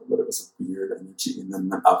don't know, but it was a weird energy. And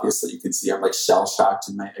then obviously you can see I'm like shell shocked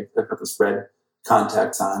in I've got this red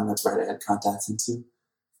contacts on. That's right. I had contacts in too.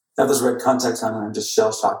 I have those red contacts on and I'm just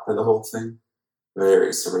shell shocked by the whole thing. Very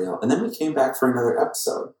surreal. And then we came back for another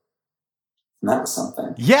episode. And that was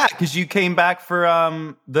something. Yeah, because you came back for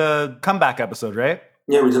the comeback episode, right?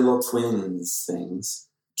 Yeah, we did little twins things.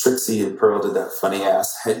 Trixie and Pearl did that funny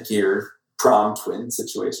ass headgear prom twin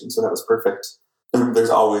situation. So that was perfect. And there's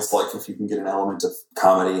always like, if you can get an element of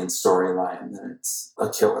comedy and storyline, then it's a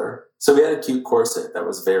killer. So we had a cute corset that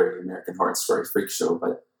was very American Horror Story freak show,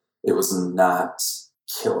 but it was not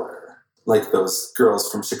killer. Like those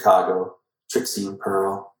girls from Chicago, Trixie and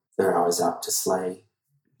Pearl, they're always out to slay.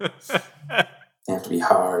 They have to be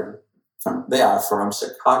hard. They are from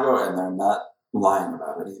Chicago, and they're not lying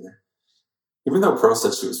about it either. Even though Pearl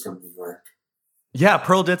said she was from New York. Yeah,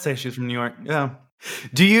 Pearl did say she was from New York. Yeah.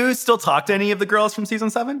 Do you still talk to any of the girls from season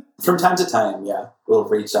 7? From time to time, yeah. Little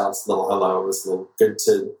reach outs, little hellos, little good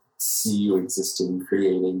to see you existing,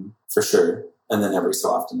 creating, for sure. And then every so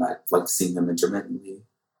often I like seeing them intermittently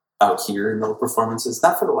out here in little performances.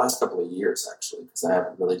 Not for the last couple of years, actually, because I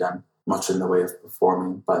haven't really done much in the way of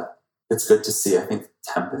performing, but it's good to see. I think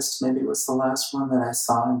Tempest maybe was the last one that I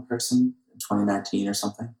saw in person in 2019 or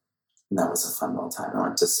something. And that was a fun little time. I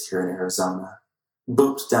went to see her in Arizona.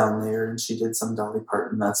 Booped down there and she did some Dolly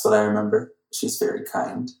Parton. That's what I remember. She's very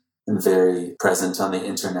kind and very present on the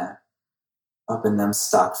internet. Up in them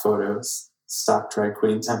stock photos, stock drag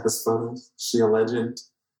queen Tempest photos. She a legend.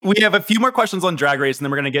 We have a few more questions on Drag Race, and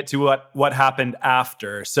then we're going to get to what happened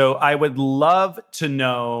after. So I would love to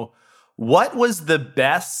know, what was the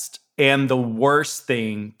best and the worst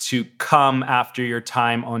thing to come after your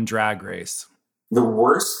time on Drag Race? The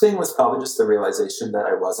worst thing was probably just the realization that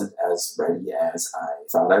I wasn't as ready as I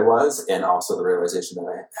thought I was, and also the realization that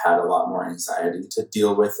I had a lot more anxiety to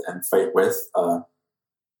deal with and fight with,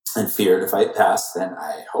 and fear to fight past than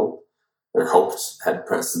I had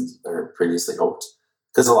previously hoped.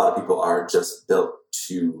 Because a lot of people are just built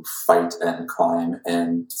to fight and climb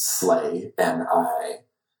and slay, and I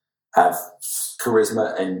have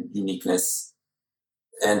charisma and uniqueness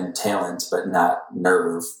and talent, but not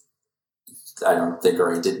nerve. I don't think,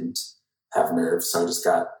 or I didn't have nerve, so I just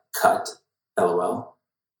got cut, LOL.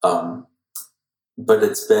 But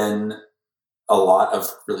it's been a lot of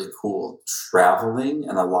really cool traveling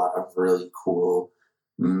and a lot of really cool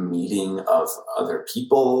meeting of other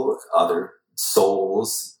people, other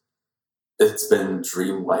souls. It's been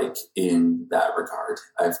dreamlike in that regard.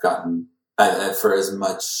 I've gotten, for as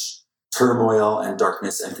much turmoil and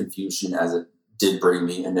darkness and confusion as it did bring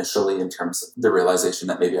me initially, in terms of the realization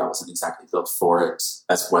that maybe I wasn't exactly built for it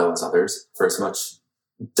as well as others, for as much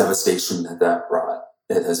devastation that brought,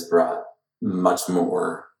 it has brought much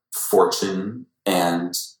more fortune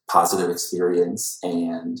and positive experience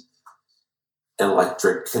and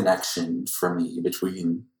electric connection for me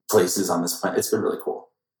between places on this planet. It's been really cool.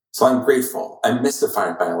 So I'm grateful. I'm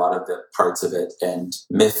mystified by a lot of the parts of it and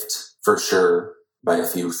miffed for sure by a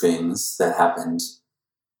few things that happened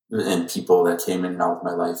and people that came in and out of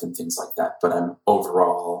my life and things like that. But I'm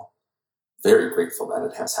overall very grateful that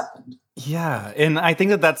it has happened. Yeah. And I think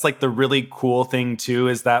that that's like the really cool thing too,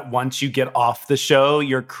 is that once you get off the show,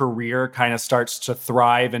 your career kind of starts to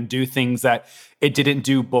thrive and do things that it didn't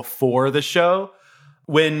do before the show.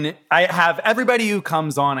 When I have everybody who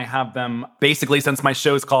comes on, I have them basically, since my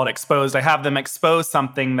show is called Exposed, I have them expose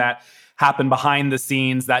something that happened behind the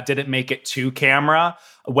scenes that didn't make it to camera,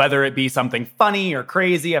 whether it be something funny or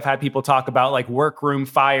crazy. I've had people talk about like workroom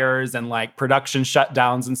fires and like production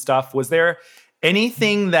shutdowns and stuff. Was there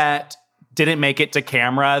anything that didn't make it to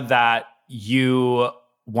camera that you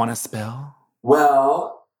want to spill?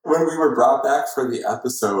 Well, when we were brought back for the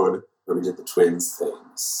episode where we did the twins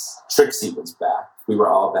things, Trixie was back. We were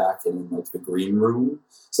all back in like the green room.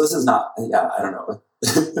 So this is not, I don't know.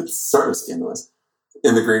 It's sort of scandalous.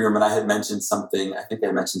 In the green room, and I had mentioned something. I think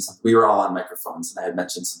I mentioned something. We were all on microphones, and I had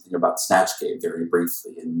mentioned something about Snatch Game very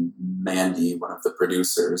briefly. And Mandy, one of the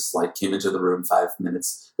producers, like came into the room 5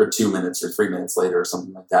 minutes or 2 minutes or 3 minutes later or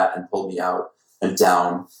something like that, and pulled me out and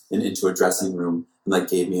down and into a dressing room, and like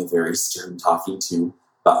gave me a very stern talking to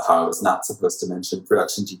about how I was not supposed to mention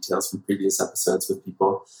production details from previous episodes with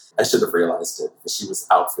people. I should have realized it because she was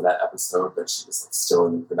out for that episode, but she was like still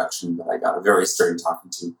in the production. But I got a very stern talking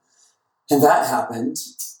to. And that happened.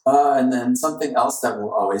 And then something else that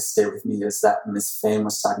will always stay with me is that Miss Fame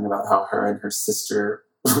was talking about how her and her sister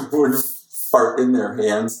would fart in their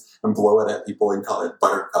hands and blow it at people and call it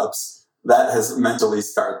buttercups. That has mentally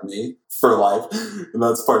scarred me for life. And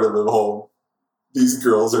that's part of the whole, these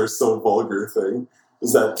girls are so vulgar thing,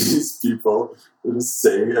 is that these people would just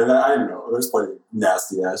say, and I know, there's plenty of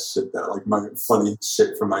nasty ass shit that, like, my funny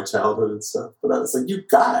shit from my childhood and stuff. But I was like, you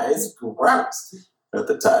guys, gross at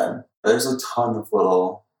the time. There's a ton of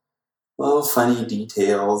little funny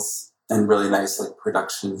details and really nice, like,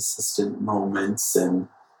 production assistant moments and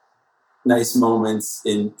nice moments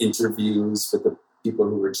in interviews with the people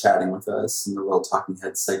who were chatting with us and the little talking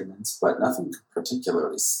head segments, but nothing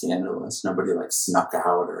particularly scandalous. Nobody, like, snuck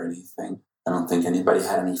out or anything. I don't think anybody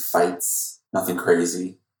had any fights. Nothing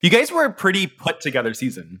crazy. You guys were a pretty put together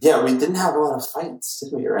season. Yeah, we didn't have a lot of fights,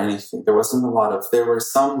 did we, or anything? There wasn't a lot of, there were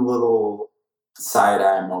some little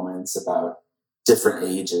side-eye moments about different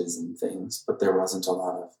ages and things, but there wasn't a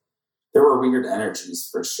lot of, there were weird energies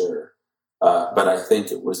for sure. But I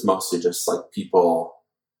think it was mostly just like people,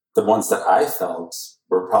 the ones that I felt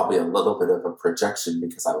were probably a little bit of a projection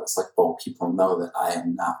because I was like, well, people know that I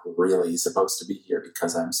am not really supposed to be here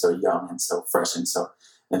because I'm so young and so fresh and so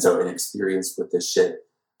inexperienced with this shit.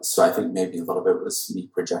 So I think maybe a little bit was me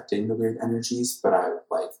projecting the weird energies, but I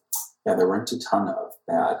like, yeah, there weren't a ton of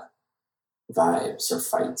bad vibes or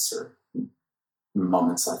fights or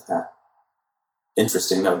moments like that.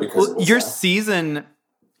 Interesting though, because well, your season,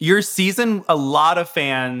 a lot of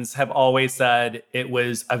fans have always said it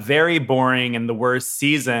was a very boring and the worst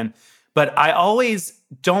season. But I always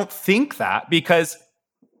don't think that, because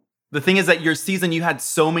the thing is that your season, you had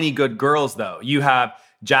so many good girls, though. You have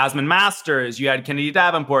Jasmine Masters, you had Kennedy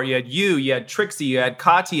Davenport, you had Trixie, you had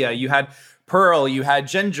Katya, you had Pearl, you had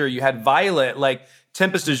Ginger, you had Violet, like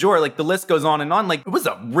Tempest du Jour, like the list goes on and on. Like, it was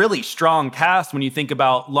a really strong cast when you think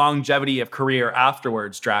about longevity of career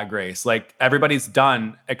afterwards, Drag Race. Like, everybody's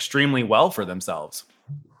done extremely well for themselves.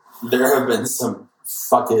 There have been some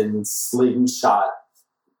fucking slingshot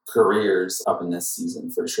careers up in this season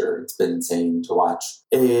for sure. It's been insane to watch.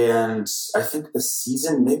 And I think the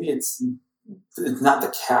season, maybe it's not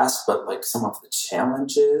the cast, but like some of the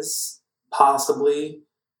challenges possibly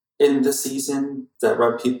in the season that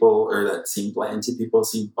rub people, or that seemed bland to people,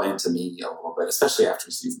 seemed bland to me a little bit, especially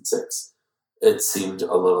after season 6. It seemed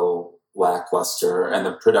a little lackluster, and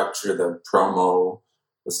the promo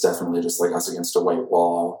was definitely just like us against a white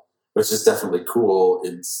wall, which is definitely cool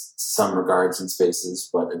in some regards and spaces.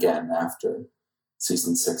 But again, after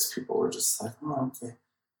season 6, people were just like, oh, okay.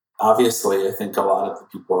 Obviously, I think a lot of the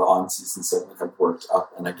people on season 7 have worked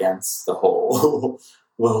up and against the whole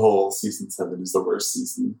the whole season 7 is the worst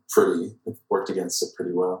season. They've worked against it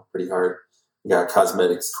pretty well, pretty hard. We got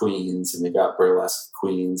cosmetics queens, and we got burlesque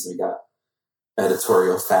queens, and we got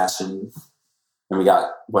editorial fashion, and we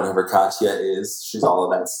got whatever Katya is. She's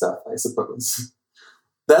all of that stuff, I suppose.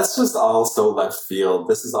 That's just all so left field.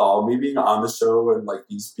 This is all me being on the show and like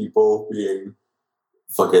these people being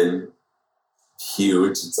fucking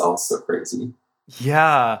huge. It's all so crazy.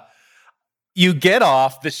 Yeah. You get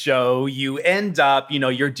off the show, you end up,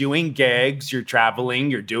 you're doing gigs, you're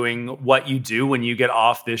traveling, you're doing what you do when you get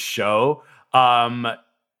off this show.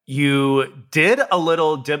 You did a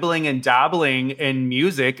little dibbling and dabbling in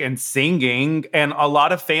music and singing, and a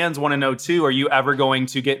lot of fans want to know too, are you ever going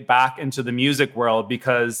to get back into the music world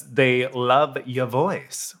because they love your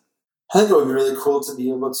voice? I think it would be really cool to be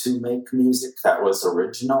able to make music that was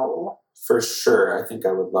original. For sure, I think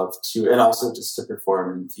I would love to, and also just to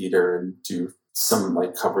perform in theater and do some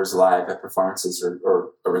like covers live at performances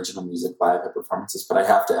or original music live at performances. But I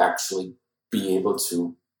have to actually be able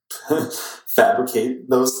to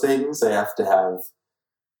fabricate those things. I have to have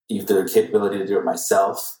either the capability to do it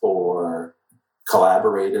myself or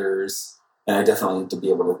collaborators, and I definitely need to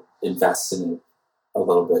be able to invest in it a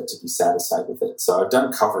little bit to be satisfied with it. So I've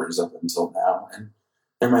done covers up until now, and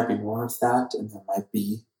there might be more of that, and there might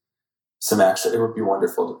be some actual, it would be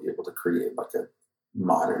wonderful to be able to create like a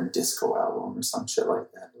modern disco album or some shit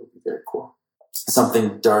like that. It would be very cool.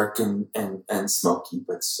 Something dark and smoky,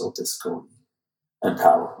 but still disco and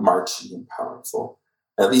marchy and powerful.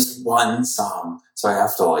 At least one song. So I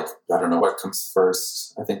have to I don't know what comes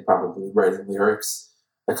first. I think probably writing lyrics.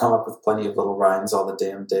 I come up with plenty of little rhymes all the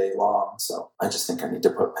damn day long. So I just think I need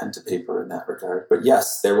to put pen to paper in that regard. But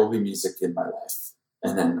yes, there will be music in my life,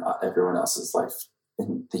 and then everyone else's life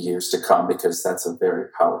in the years to come, because that's a very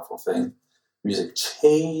powerful thing. Music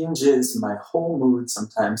changes my whole mood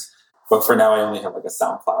sometimes, but for now I only have like a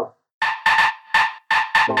SoundCloud.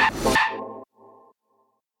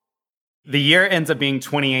 The year ends up being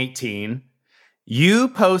 2018. You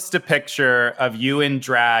post a picture of you in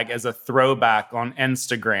drag as a throwback on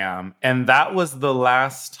Instagram, and that was the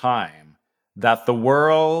last time that the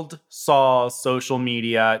world saw social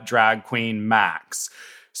media drag queen Max.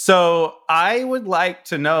 So I would like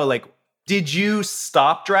to know, like, did you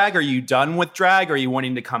stop drag? Are you done with drag? Are you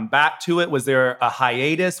wanting to come back to it? Was there a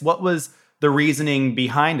hiatus? What was the reasoning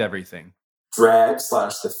behind everything? Drag /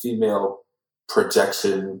 the female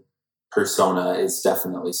projection persona is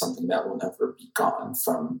definitely something that will never be gone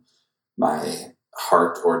from my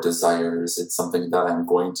heart or desires. It's something that I'm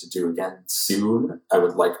going to do again soon. I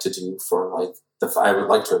would like to do I would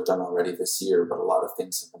like to have done already this year, but a lot of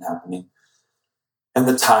things have been happening. And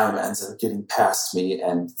the time ends up getting past me,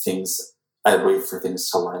 and I wait for things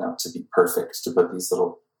to line up to be perfect, to put these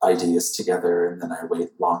little ideas together, and then I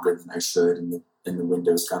wait longer than I should, and the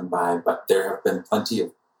window's gone by. But there have been plenty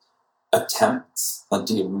of attempts,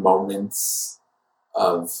 plenty of moments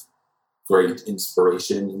of great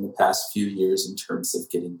inspiration in the past few years in terms of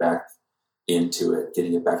getting back into it,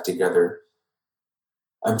 getting it back together.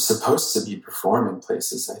 I'm supposed to be performing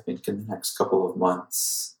places, I think, in the next couple of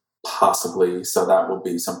months, possibly. So that will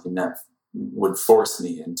be something that would force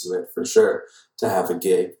me into it for sure, to have a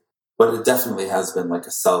gig. But it definitely has been like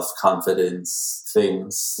a self-confidence thing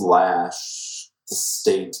 / the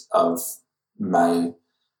state of my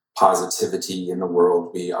positivity in the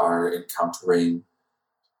world we are encountering.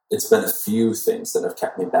 It's been a few things that have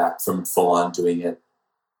kept me back from full on doing it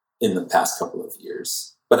in the past couple of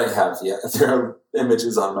years. But I have, there are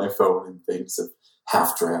images on my phone and things of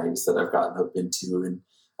half drags that I've gotten up into, and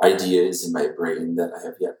ideas in my brain that I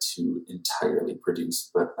have yet to entirely produce.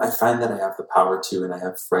 But I find that I have the power to, and I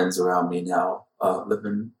have friends around me now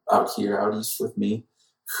living out east with me,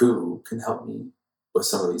 who can help me with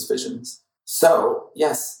some of these visions. So,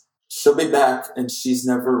 yes, she'll be back, and she's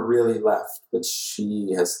never really left, but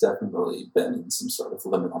she has definitely been in some sort of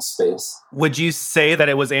liminal space. Would you say that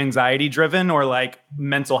it was anxiety driven or like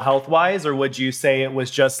mental health wise, or would you say it was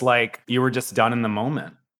just like you were just done in the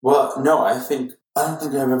moment? Well, no, I don't think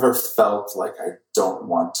I've ever felt like I don't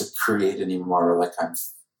want to create anymore, like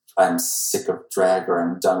I'm sick of drag or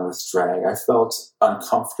I'm done with drag. I felt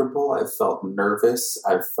uncomfortable. I felt nervous.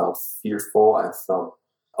 I felt fearful. I felt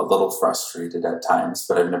a little frustrated at times,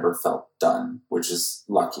 but I've never felt done, which is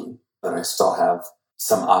lucky. That I still have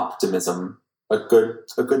some optimism, a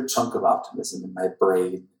good chunk of optimism in my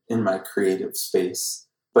brain, in my creative space.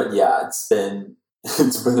 But yeah, it's been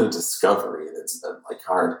a discovery. It's been like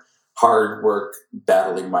hard work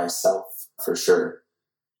battling myself for sure.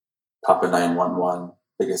 Papa 911,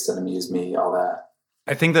 biggest enemy is me, all that.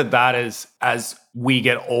 I think that is, as we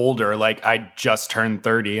get older, like I just turned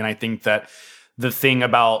 30, and I think that the thing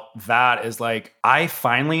about that is like, I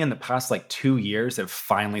finally in the past like 2 years have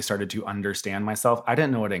finally started to understand myself. I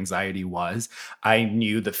didn't know what anxiety was. I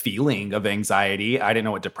knew the feeling of anxiety. I didn't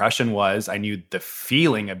know what depression was. I knew the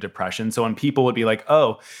feeling of depression. So when people would be like,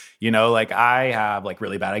 oh, like I have like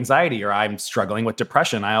really bad anxiety or I'm struggling with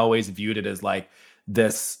depression, I always viewed it as like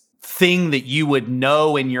this thing that you would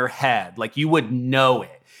know in your head, like you would know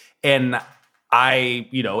it. And I,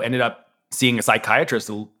 ended up seeing a psychiatrist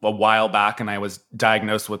a while back, and I was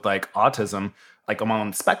diagnosed with like autism, like I'm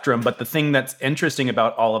on the spectrum. But the thing that's interesting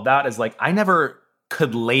about all of that is like, I never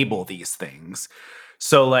could label these things.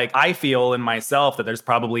 So like, I feel in myself that there's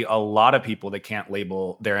probably a lot of people that can't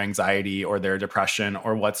label their anxiety or their depression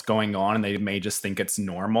or what's going on. And they may just think it's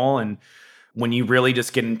normal. And when you really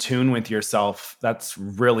just get in tune with yourself, that's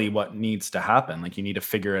really what needs to happen. Like you need to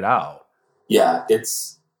figure it out. Yeah,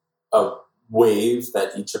 it's a wave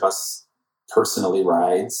that each of us personally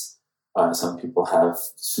rides. Some people have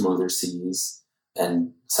smoother seas,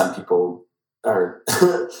 and some people are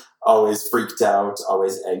always freaked out,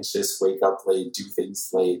 always anxious, wake up late, do things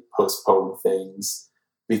late, postpone things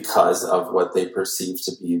because of what they perceive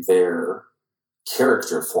to be their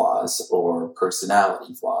character flaws or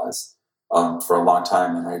personality flaws. For a long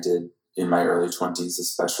time, and I did in my early 20s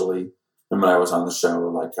especially, and when I was on the show,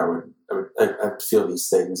 like I'd feel these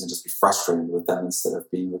things and just be frustrated with them instead of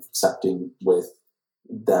being accepting with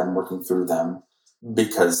them, working through them,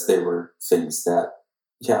 because they were things that,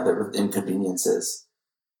 they were inconveniences.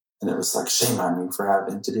 And it was like, shame on me for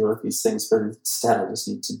having to deal with these things. But instead, I just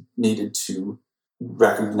needed to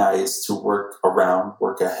recognize, to work around,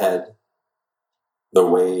 work ahead the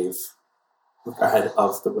wave, look ahead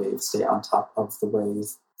of the wave, stay on top of the wave,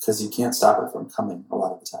 because you can't stop it from coming a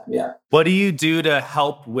lot of the time. Yeah. What do you do to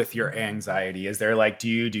help with your anxiety? Is there like, do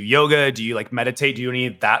you do yoga? Do you like meditate? Do you do any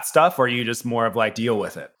of that stuff? Or are you just more of like deal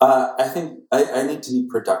with it? I think I need to be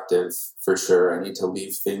productive for sure. I need to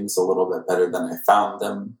leave things a little bit better than I found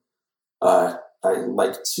them. I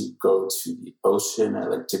like to go to the ocean. I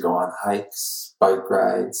like to go on hikes, bike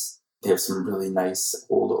rides. They have some really nice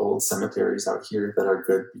old cemeteries out here that are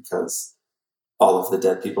good because all of the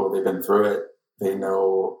dead people. They've been through it. They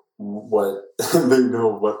know what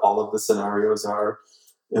all of the scenarios are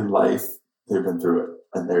in life. They've been through it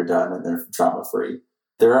and they're done and they're trauma free.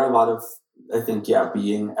 There are a lot of, I think,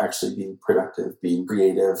 being productive, being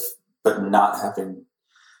creative, but not having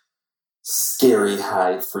scary,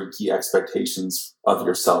 high, freaky expectations of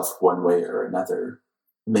yourself one way or another.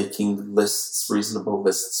 Making lists, reasonable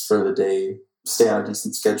lists for the day, stay on a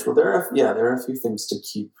decent schedule. There are a few things to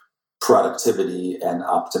keep productivity and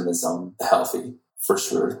optimism healthy, for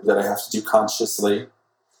sure, that I have to do consciously.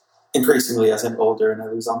 Increasingly as I'm older and I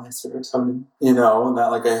lose all my serotonin.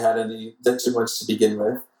 Not like I had that too much to begin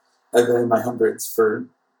with. I've been in my hundreds for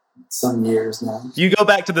some years now. You go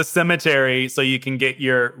back to the cemetery so you can get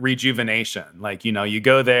your rejuvenation. Like, you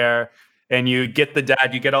go there and you get the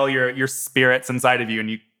dead, you get all your spirits inside of you and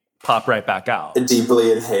you pop right back out. And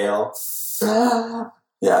deeply inhale.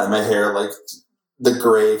 Yeah, and my hair, like, the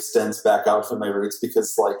gray extends back out from my roots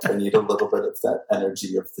because, like, I need a little bit of that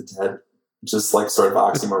energy of the dead. Just, like, sort of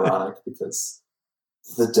oxymoronic because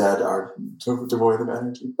the dead are devoid of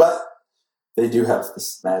energy. But they do have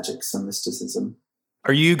this magic, some mysticism.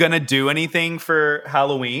 Are you going to do anything for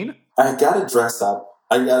Halloween? I got to dress up.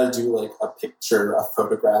 I got to do, like, a picture, a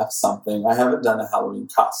photograph, something. I haven't done a Halloween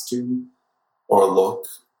costume or look.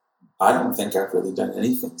 I don't think I've really done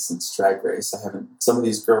anything since Drag Race. Some of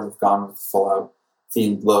these girls have gone with full-out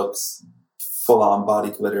themed looks, full-on body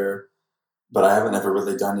glitter, but I haven't ever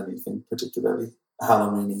really done anything particularly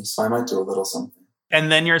Halloween-y, so I might do a little something.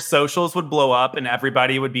 And then your socials would blow up and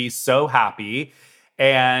everybody would be so happy.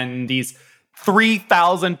 And these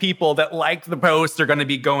 3,000 people that liked the post are going to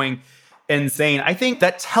be going insane. I think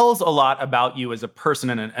that tells a lot about you as a person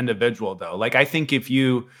and an individual, though. Like, I think if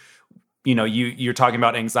you're talking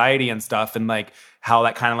about anxiety and stuff and like how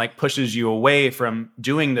that kind of like pushes you away from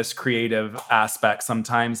doing this creative aspect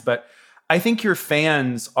sometimes. But I think your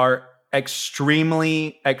fans are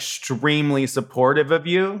extremely, extremely supportive of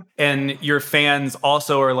you. And your fans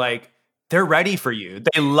also are like, they're ready for you.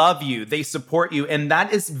 They love you. They support you. And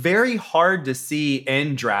that is very hard to see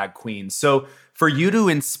in drag queens. So for you to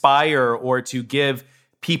inspire or to give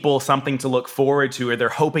people something to look forward to, or they're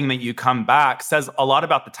hoping that you come back, says a lot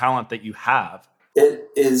about the talent that you have. It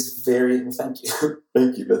is thank you.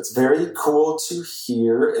 Thank you. It's very cool to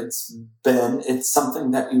hear. It's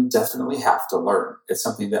something that you definitely have to learn. It's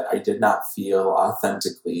something that I did not feel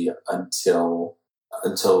authentically until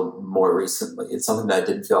more recently. It's something that I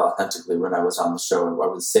didn't feel authentically when I was on the show. I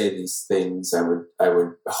would say these things. I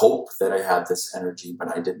would hope that I had this energy, but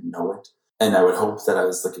I didn't know it. And I would hope that I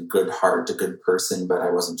was like a good heart, a good person, but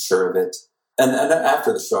I wasn't sure of it. And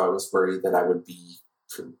after the show, I was worried that I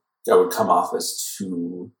would come off as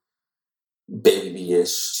too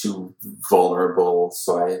babyish, too vulnerable.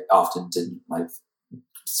 So I often didn't like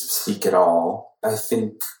speak at all. I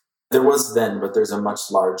think there was then, but there's a much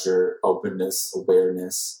larger openness,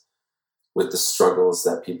 awareness with the struggles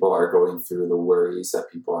that people are going through, the worries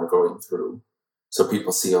that people are going through. So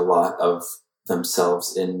people see a lot of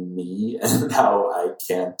themselves in me and how I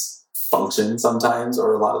can't function sometimes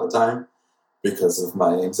or a lot of the time because of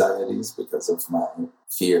my anxieties, because of my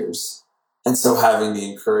fears. And so having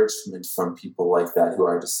the encouragement from people like that who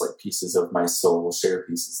are just like pieces of my soul, share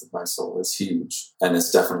pieces of my soul, is huge. And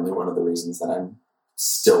it's definitely one of the reasons that I'm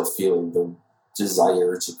still feeling the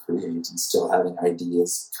desire to create and still having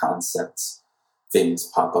ideas, concepts, things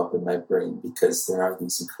pop up in my brain, because there are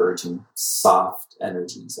these encouraging, soft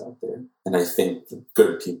energies out there. And I think the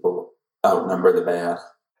good people outnumber the bad.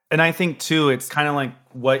 And I think, too, it's kind of like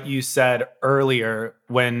what you said earlier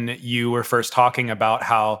when you were first talking about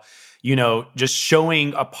how, just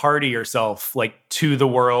showing a part of yourself, like, to the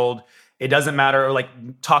world, it doesn't matter, like,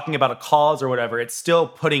 talking about a cause or whatever, it's still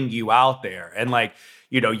putting you out there. And, like,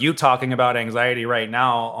 you talking about anxiety right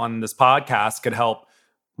now on this podcast could help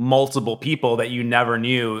multiple people that you never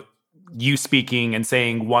knew you speaking and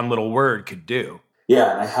saying one little word could do.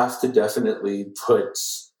 Yeah, and I have to definitely put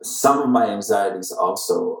some of my anxieties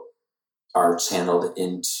also are channeled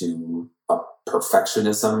into a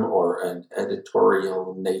perfectionism or an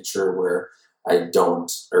editorial nature where I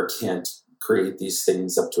don't or can't create these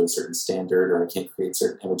things up to a certain standard, or I can't create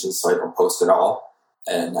certain images, so I don't post at all.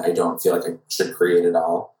 And I don't feel like I should create it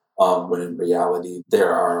all. When in reality,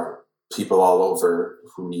 there are people all over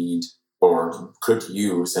who need or could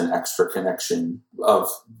use an extra connection of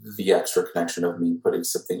me putting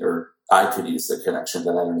something, or I could use the connection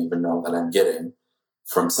that I don't even know that I'm getting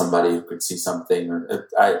from somebody who could see something. Or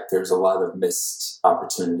there's a lot of missed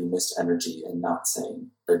opportunity, missed energy in not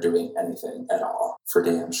saying or doing anything at all, for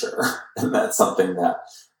damn sure. And that's something that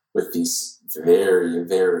with these very,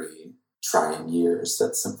 very trying years.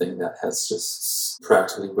 That's something that has just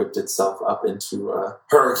practically whipped itself up into a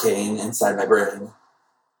hurricane inside my brain.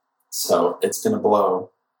 So it's going to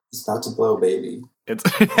blow. It's about to blow, baby. It's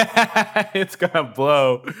it's gonna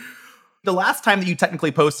blow. The last time that you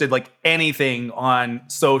technically posted like anything on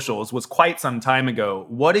socials was quite some time ago.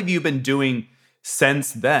 What have you been doing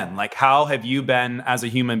since then? Like, how have you been as a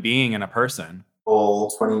human being and a person?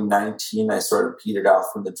 Well, 2019, I sort of petered out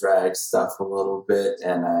from the drag stuff a little bit,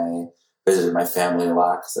 and I visited my family a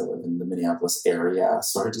lot because I live in the Minneapolis area.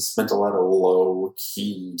 So I just spent a lot of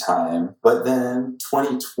low-key time. But then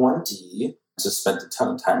 2020, I just spent a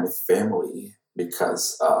ton of time with family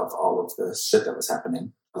because of all of the shit that was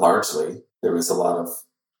happening. Largely, there was a lot of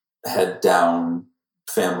head down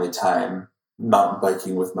family time, mountain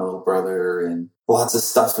biking with my little brother, and lots of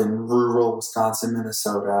stuff in rural Wisconsin,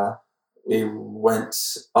 Minnesota. We went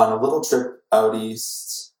on a little trip out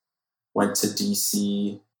east, went to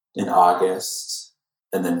DC in August,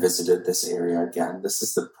 and then visited this area again. This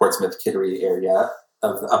is the Portsmouth Kittery area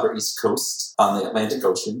of the Upper East Coast on the Atlantic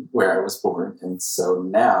Ocean, where I was born. And so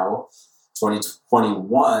now,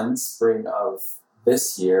 2021, spring of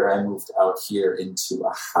this year, I moved out here into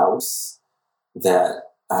a house that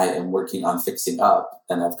I am working on fixing up.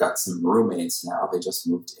 And I've got some roommates now. They just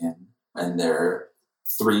moved in. And they're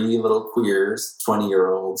 3 little queers,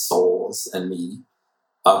 20-year-old souls, and me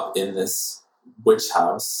up in this witch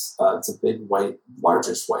house. It's a big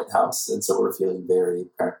largish white house. And so we're feeling very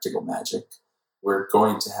practical magic. We're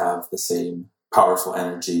going to have the same powerful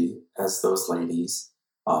energy as those ladies.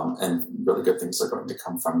 And really good things are going to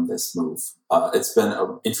come from this move. It's been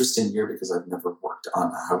an interesting year because I've never worked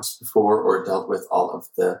on a house before or dealt with all of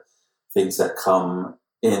the things that come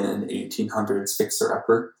in an 1800s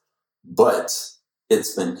fixer-upper. But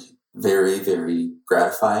it's been very, very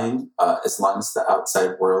gratifying as long as the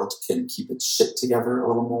outside world can keep its shit together a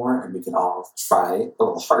little more and we can all try a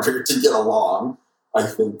little harder to get along. I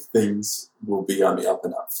think things will be on the up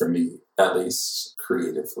and up for me, at least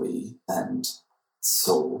creatively and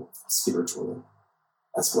so spiritually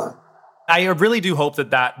as well. I really do hope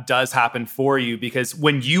that that does happen for you, because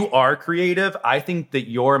when you are creative, I think that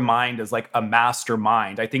your mind is like a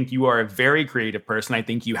mastermind. I think you are a very creative person. I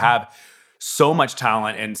think you have so much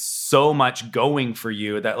talent and so much going for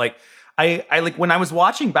you that like, I like when I was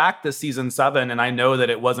watching back this season 7, and I know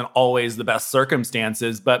that it wasn't always the best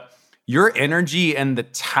circumstances, but your energy and the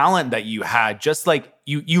talent that you had, just like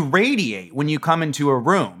you radiate when you come into a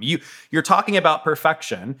room. You're talking about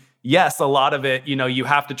perfection. Yes, a lot of it, you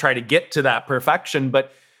have to try to get to that perfection,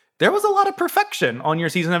 but there was a lot of perfection on your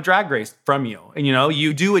season of Drag Race from you. And,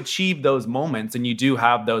 you do achieve those moments, and you do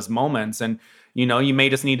have those moments. And, you may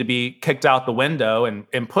just need to be kicked out the window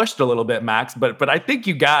and pushed a little bit, Max, but I think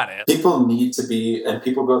you got it. People need to be, and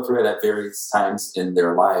people go through it at various times in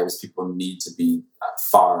their lives, people need to be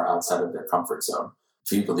far outside of their comfort zone.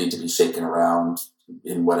 People need to be shaken around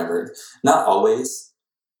in whatever, not always,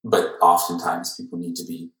 but oftentimes people need to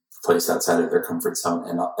be placed outside of their comfort zone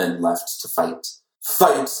and left to fight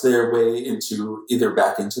their way into either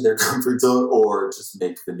back into their comfort zone or just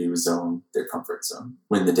make the new zone their comfort zone,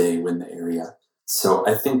 win the day, win the area. So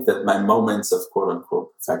I think that my moments of quote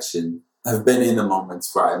unquote perfection have been in the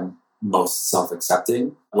moments where I'm most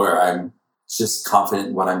self-accepting, where I'm just confident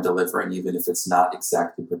in what I'm delivering, even if it's not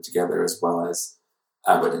exactly put together as well as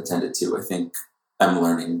I would intend it to. I think I'm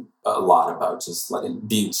learning a lot about just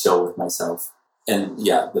being chill with myself. And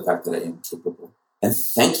yeah, the fact that I am capable. And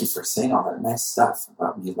thank you for saying all that nice stuff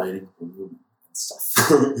about me lighting up a room and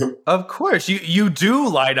stuff. Of course, you do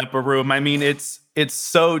light up a room. I mean, it's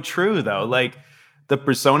so true though. Like the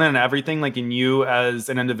persona and everything, like in you as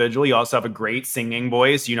an individual, you also have a great singing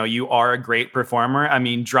voice. You are a great performer. I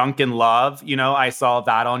mean, Drunk in Love, I saw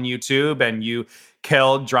that on YouTube, and you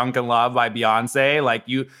killed Drunk in Love by Beyonce. Like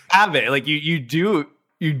you have it. Like you do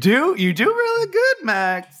really good,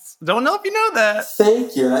 Max. Don't know if you know that.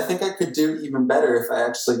 Thank you. And I think I could do even better if I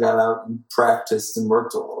actually got out and practiced and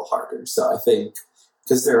worked a little harder. So I think,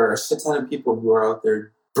 because there are a shit ton of people who are out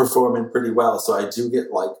there performing pretty well. So I do get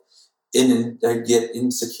I get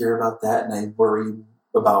insecure about that, and I worry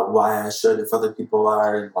about why I should if other people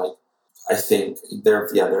are. And I think there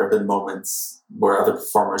have been moments where other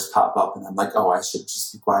performers pop up and I'm like, oh, I should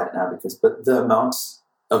just be quiet now but the amount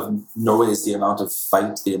of noise, the amount of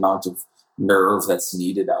fight, the amount of nerve that's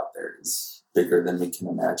needed out there is bigger than we can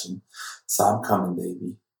imagine. So I'm coming,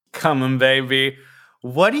 baby. Coming, baby.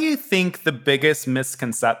 What do you think the biggest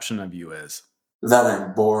misconception of you is? That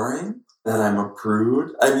I'm boring, that I'm a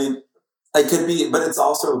prude. I mean, I could be, but it's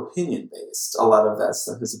also opinion-based. A lot of that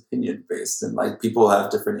stuff is opinion-based, and people have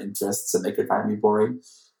different interests and they could find me boring.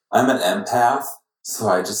 I'm an empath, So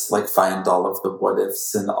I just like find all of the what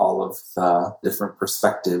ifs and all of the different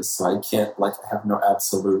perspectives. So I can't I have no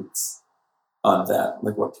absolutes on that,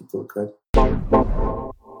 like what people could.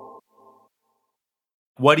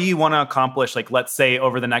 What do you want to accomplish? Like, let's say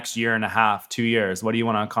over the next year and a half, 2 years, what do you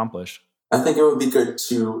want to accomplish? I think it would be good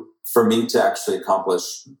for me to actually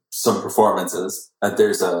accomplish some performances.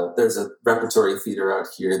 There's a repertory theater out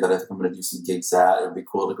here that I think I'm going to do some gigs at. It would be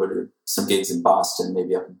cool to go to some gigs in Boston,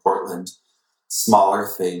 maybe up in Portland. Smaller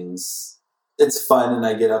things. It's fun, and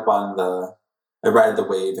I ride the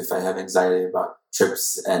wave if I have anxiety about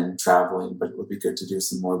trips and traveling, but it would be good to do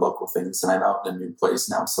some more local things. And I'm out in a new place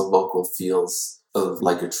now, so local feels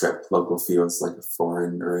like a trip. Local feels like a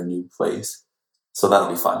foreign or a new place. So that'll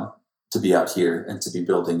be fun to be out here and to be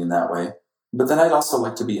building in that way. But then I'd also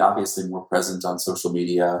like to be obviously more present on social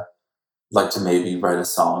media, like to maybe write a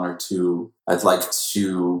song or two. I'd like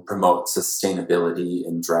to promote sustainability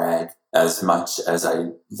in drag as much as I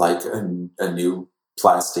like a new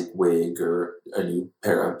plastic wig or a new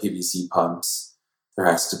pair of PVC pumps. There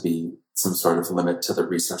has to be some sort of limit to the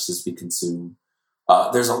resources we consume.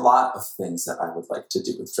 There's a lot of things that I would like to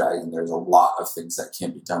do with drag, and there's a lot of things that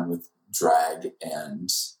can be done with drag and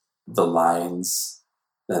the lines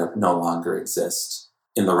that no longer exist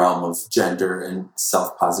in the realm of gender and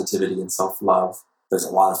self-positivity and self-love. There's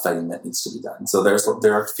a lot of fighting that needs to be done. So there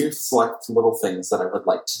are a few select little things that I would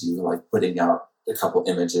like to do, like putting out a couple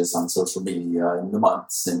images on social media in the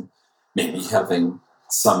months and maybe having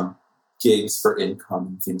some gigs for income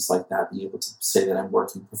and things like that, be able to say that I'm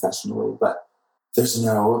working professionally. But I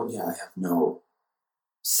have no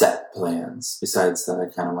set plans besides that I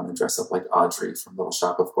kind of want to dress up like Audrey from Little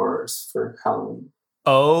Shop of Horrors for Halloween.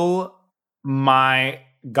 Oh my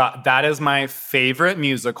God, that is my favorite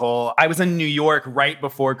musical. I was in New York right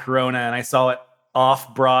before Corona and I saw it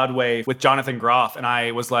off Broadway with Jonathan Groff. And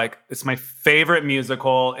I was like, it's my favorite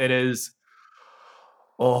musical. It is,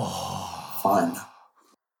 fun.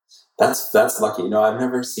 That's lucky. I've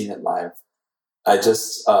never seen it live. I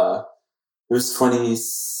just, it was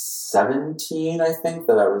 2017, I think,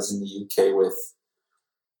 that I was in the UK with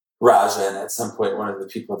Raja. And at some point, one of the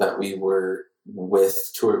people that we were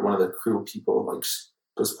with toured, one of the crew people, was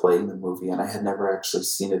playing the movie, and I had never actually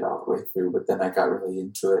seen it all the way through, but then I got really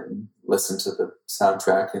into it and listened to the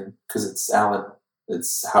soundtrack, and because it's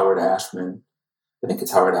Howard Ashman. I think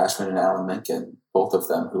it's Howard Ashman and Alan Menken, both of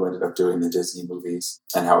them, who ended up doing the Disney movies.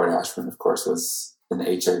 And Howard Ashman, of course, was an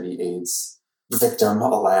HIV/AIDS victim,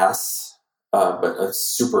 alas, but a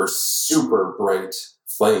super, super bright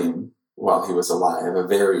flame while he was alive, a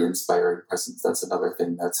very inspiring presence. That's another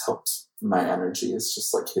thing that's helped my energy, is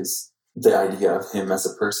just like the idea of him as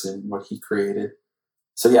a person, what he created.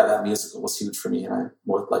 So yeah, that musical was huge for me, and I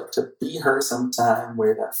would like to be her sometime,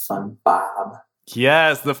 wear that fun bob.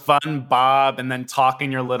 Yes, the fun bob, and then talk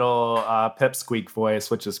in your little pipsqueak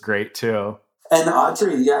voice, which is great too. And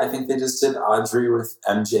Audrey, I think they just did Audrey with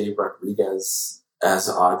MJ Rodriguez as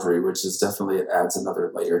Audrey, which is definitely, it adds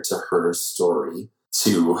another layer to her story,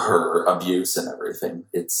 to her abuse and everything.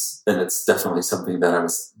 It's definitely something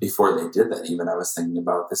that before they did that even, I was thinking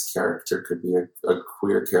about. This character could be a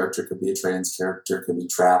queer character, could be a trans character, could be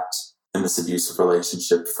trapped in this abusive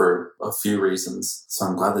relationship for a few reasons. So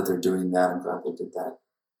I'm glad that they're doing that. I'm glad they did that.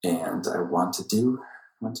 And I want to do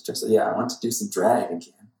some drag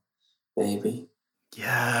again, baby.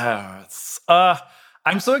 Yes.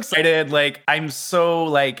 I'm so excited. I'm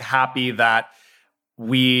so happy that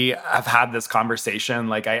we have had this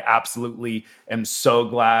conversation. I absolutely am so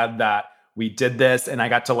glad that we did this, and I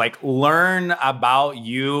got to learn about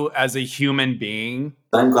you as a human being.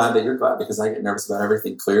 I'm glad that you're glad, because I get nervous about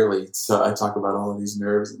everything, clearly. So I talk about all of these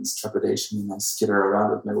nerves and this trepidation, and I skitter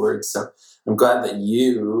around with my words. So I'm glad that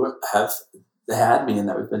you have had me and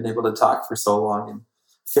that we've been able to talk for so long in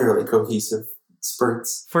fairly cohesive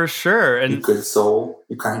spurts. For sure. And you good soul,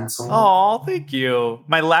 you kind soul. Oh, thank you.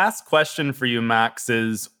 My last question for you, Max,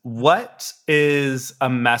 is what is a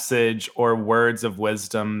message or words of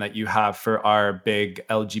wisdom that you have for our big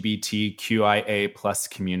LGBTQIA plus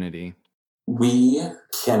community? We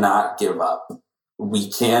cannot give up. We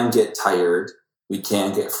can get tired. We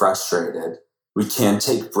can get frustrated. We can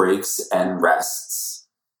take breaks and rests,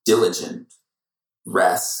 diligent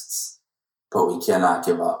rests, but we cannot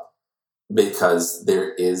give up. Because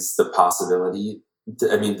there is the possibility,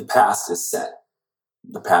 the past is set.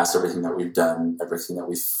 The past, everything that we've done, everything that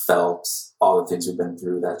we've felt, all the things we've been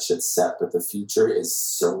through, that shit's set. But the future is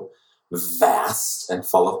so vast and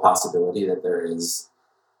full of possibility that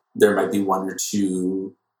there might be one or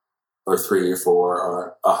two or three or four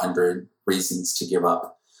or 100 reasons to give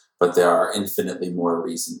up. But there are infinitely more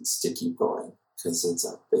reasons to keep going, because it's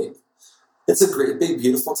It's a great, big,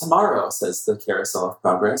 beautiful tomorrow, says the Carousel of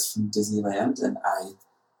Progress from Disneyland. And I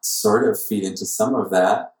sort of feed into some of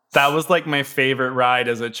that. That was like my favorite ride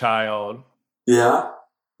as a child. Yeah.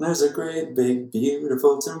 There's a great, big,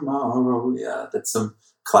 beautiful tomorrow. Yeah, that's some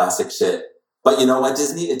classic shit. But you know what,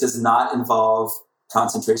 Disney? It does not involve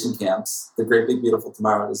concentration camps. The Great Big Beautiful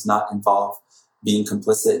Tomorrow does not involve being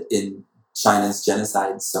complicit in China's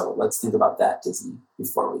genocide. So let's think about that, Disney,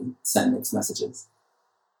 before we send mixed messages.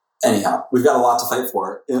 Anyhow, we've got a lot to fight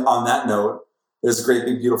for. On that note, there's a Great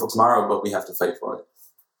Big Beautiful Tomorrow, but we have to fight for it.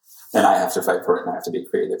 And I have to fight for it, and I have to be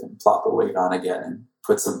creative and plop a wig on again and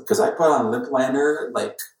put some, because I put on lip liner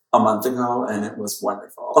like a month ago, and it was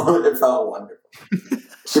wonderful. It felt wonderful.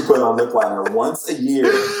 She put on lip liner once a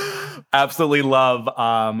year. Absolutely love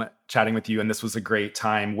chatting with you, and this was a great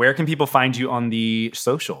time. Where can people find you on the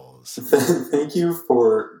socials? Thank you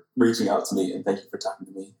for reaching out to me, and thank you for talking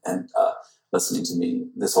to me and listening to me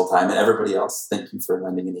this whole time. And everybody else, thank you for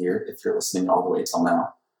lending an ear if you're listening all the way till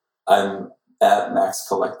now. I'm at Max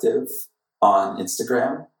Collective on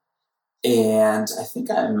Instagram, and I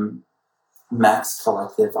think I'm Max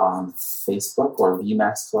Collective on Facebook, or the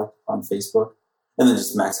Max Collective on Facebook. And then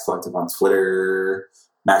just Max Collective on Twitter,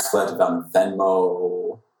 Max Collective on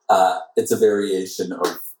Venmo. It's a variation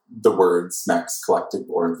of the words Max Collective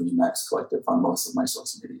or the Max Collective on most of my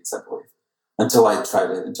social medias, I believe. Until I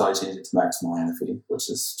change it to Max Milanofi, which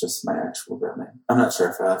is just my actual real name. I'm not sure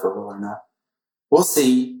if I ever will or not. We'll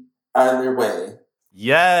see. Either way.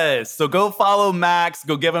 Yes. So go follow Max.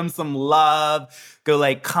 Go give him some love.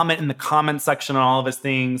 Go comment in the comment section on all of his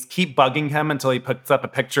things. Keep bugging him until he puts up a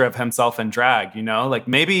picture of himself in drag,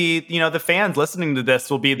 maybe, the fans listening to this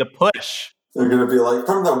will be the push. They're going to be like,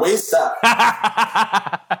 from the waist up.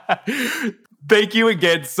 Thank you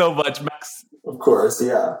again so much, Max. Of course,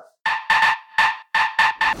 yeah.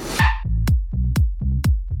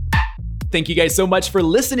 Thank you guys so much for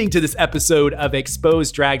listening to this episode of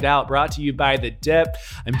Exposed Dragged Out, brought to you by The Dip.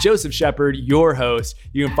 I'm Joseph Shepard, your host.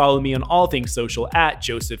 You can follow me on all things social at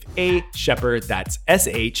Joseph A. Shepard. That's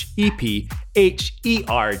SHEPHERD.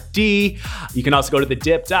 You can also go to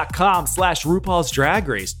thedip.com/RuPaul's Drag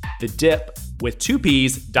Race. The Dip with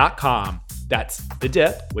 2Ps.com. That's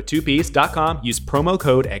thedip.com. Use promo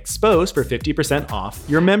code EXPOSED for 50% off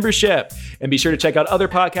your membership. And be sure to check out other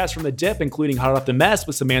podcasts from The Dip, including Hot Off the Mess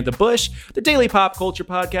with Samantha Bush, the daily pop culture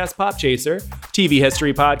podcast, Pop Chaser, TV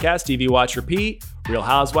History podcast, TV Watch Repeat, Real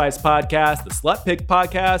Housewives podcast, the Slut Pig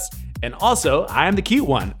podcast, and also I Am the Cute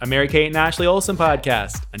One, a Mary Kate and Ashley Olsen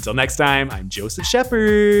podcast. Until next time, I'm Joseph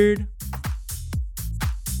Shepard.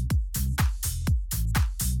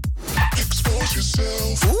 Expose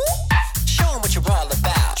yourself.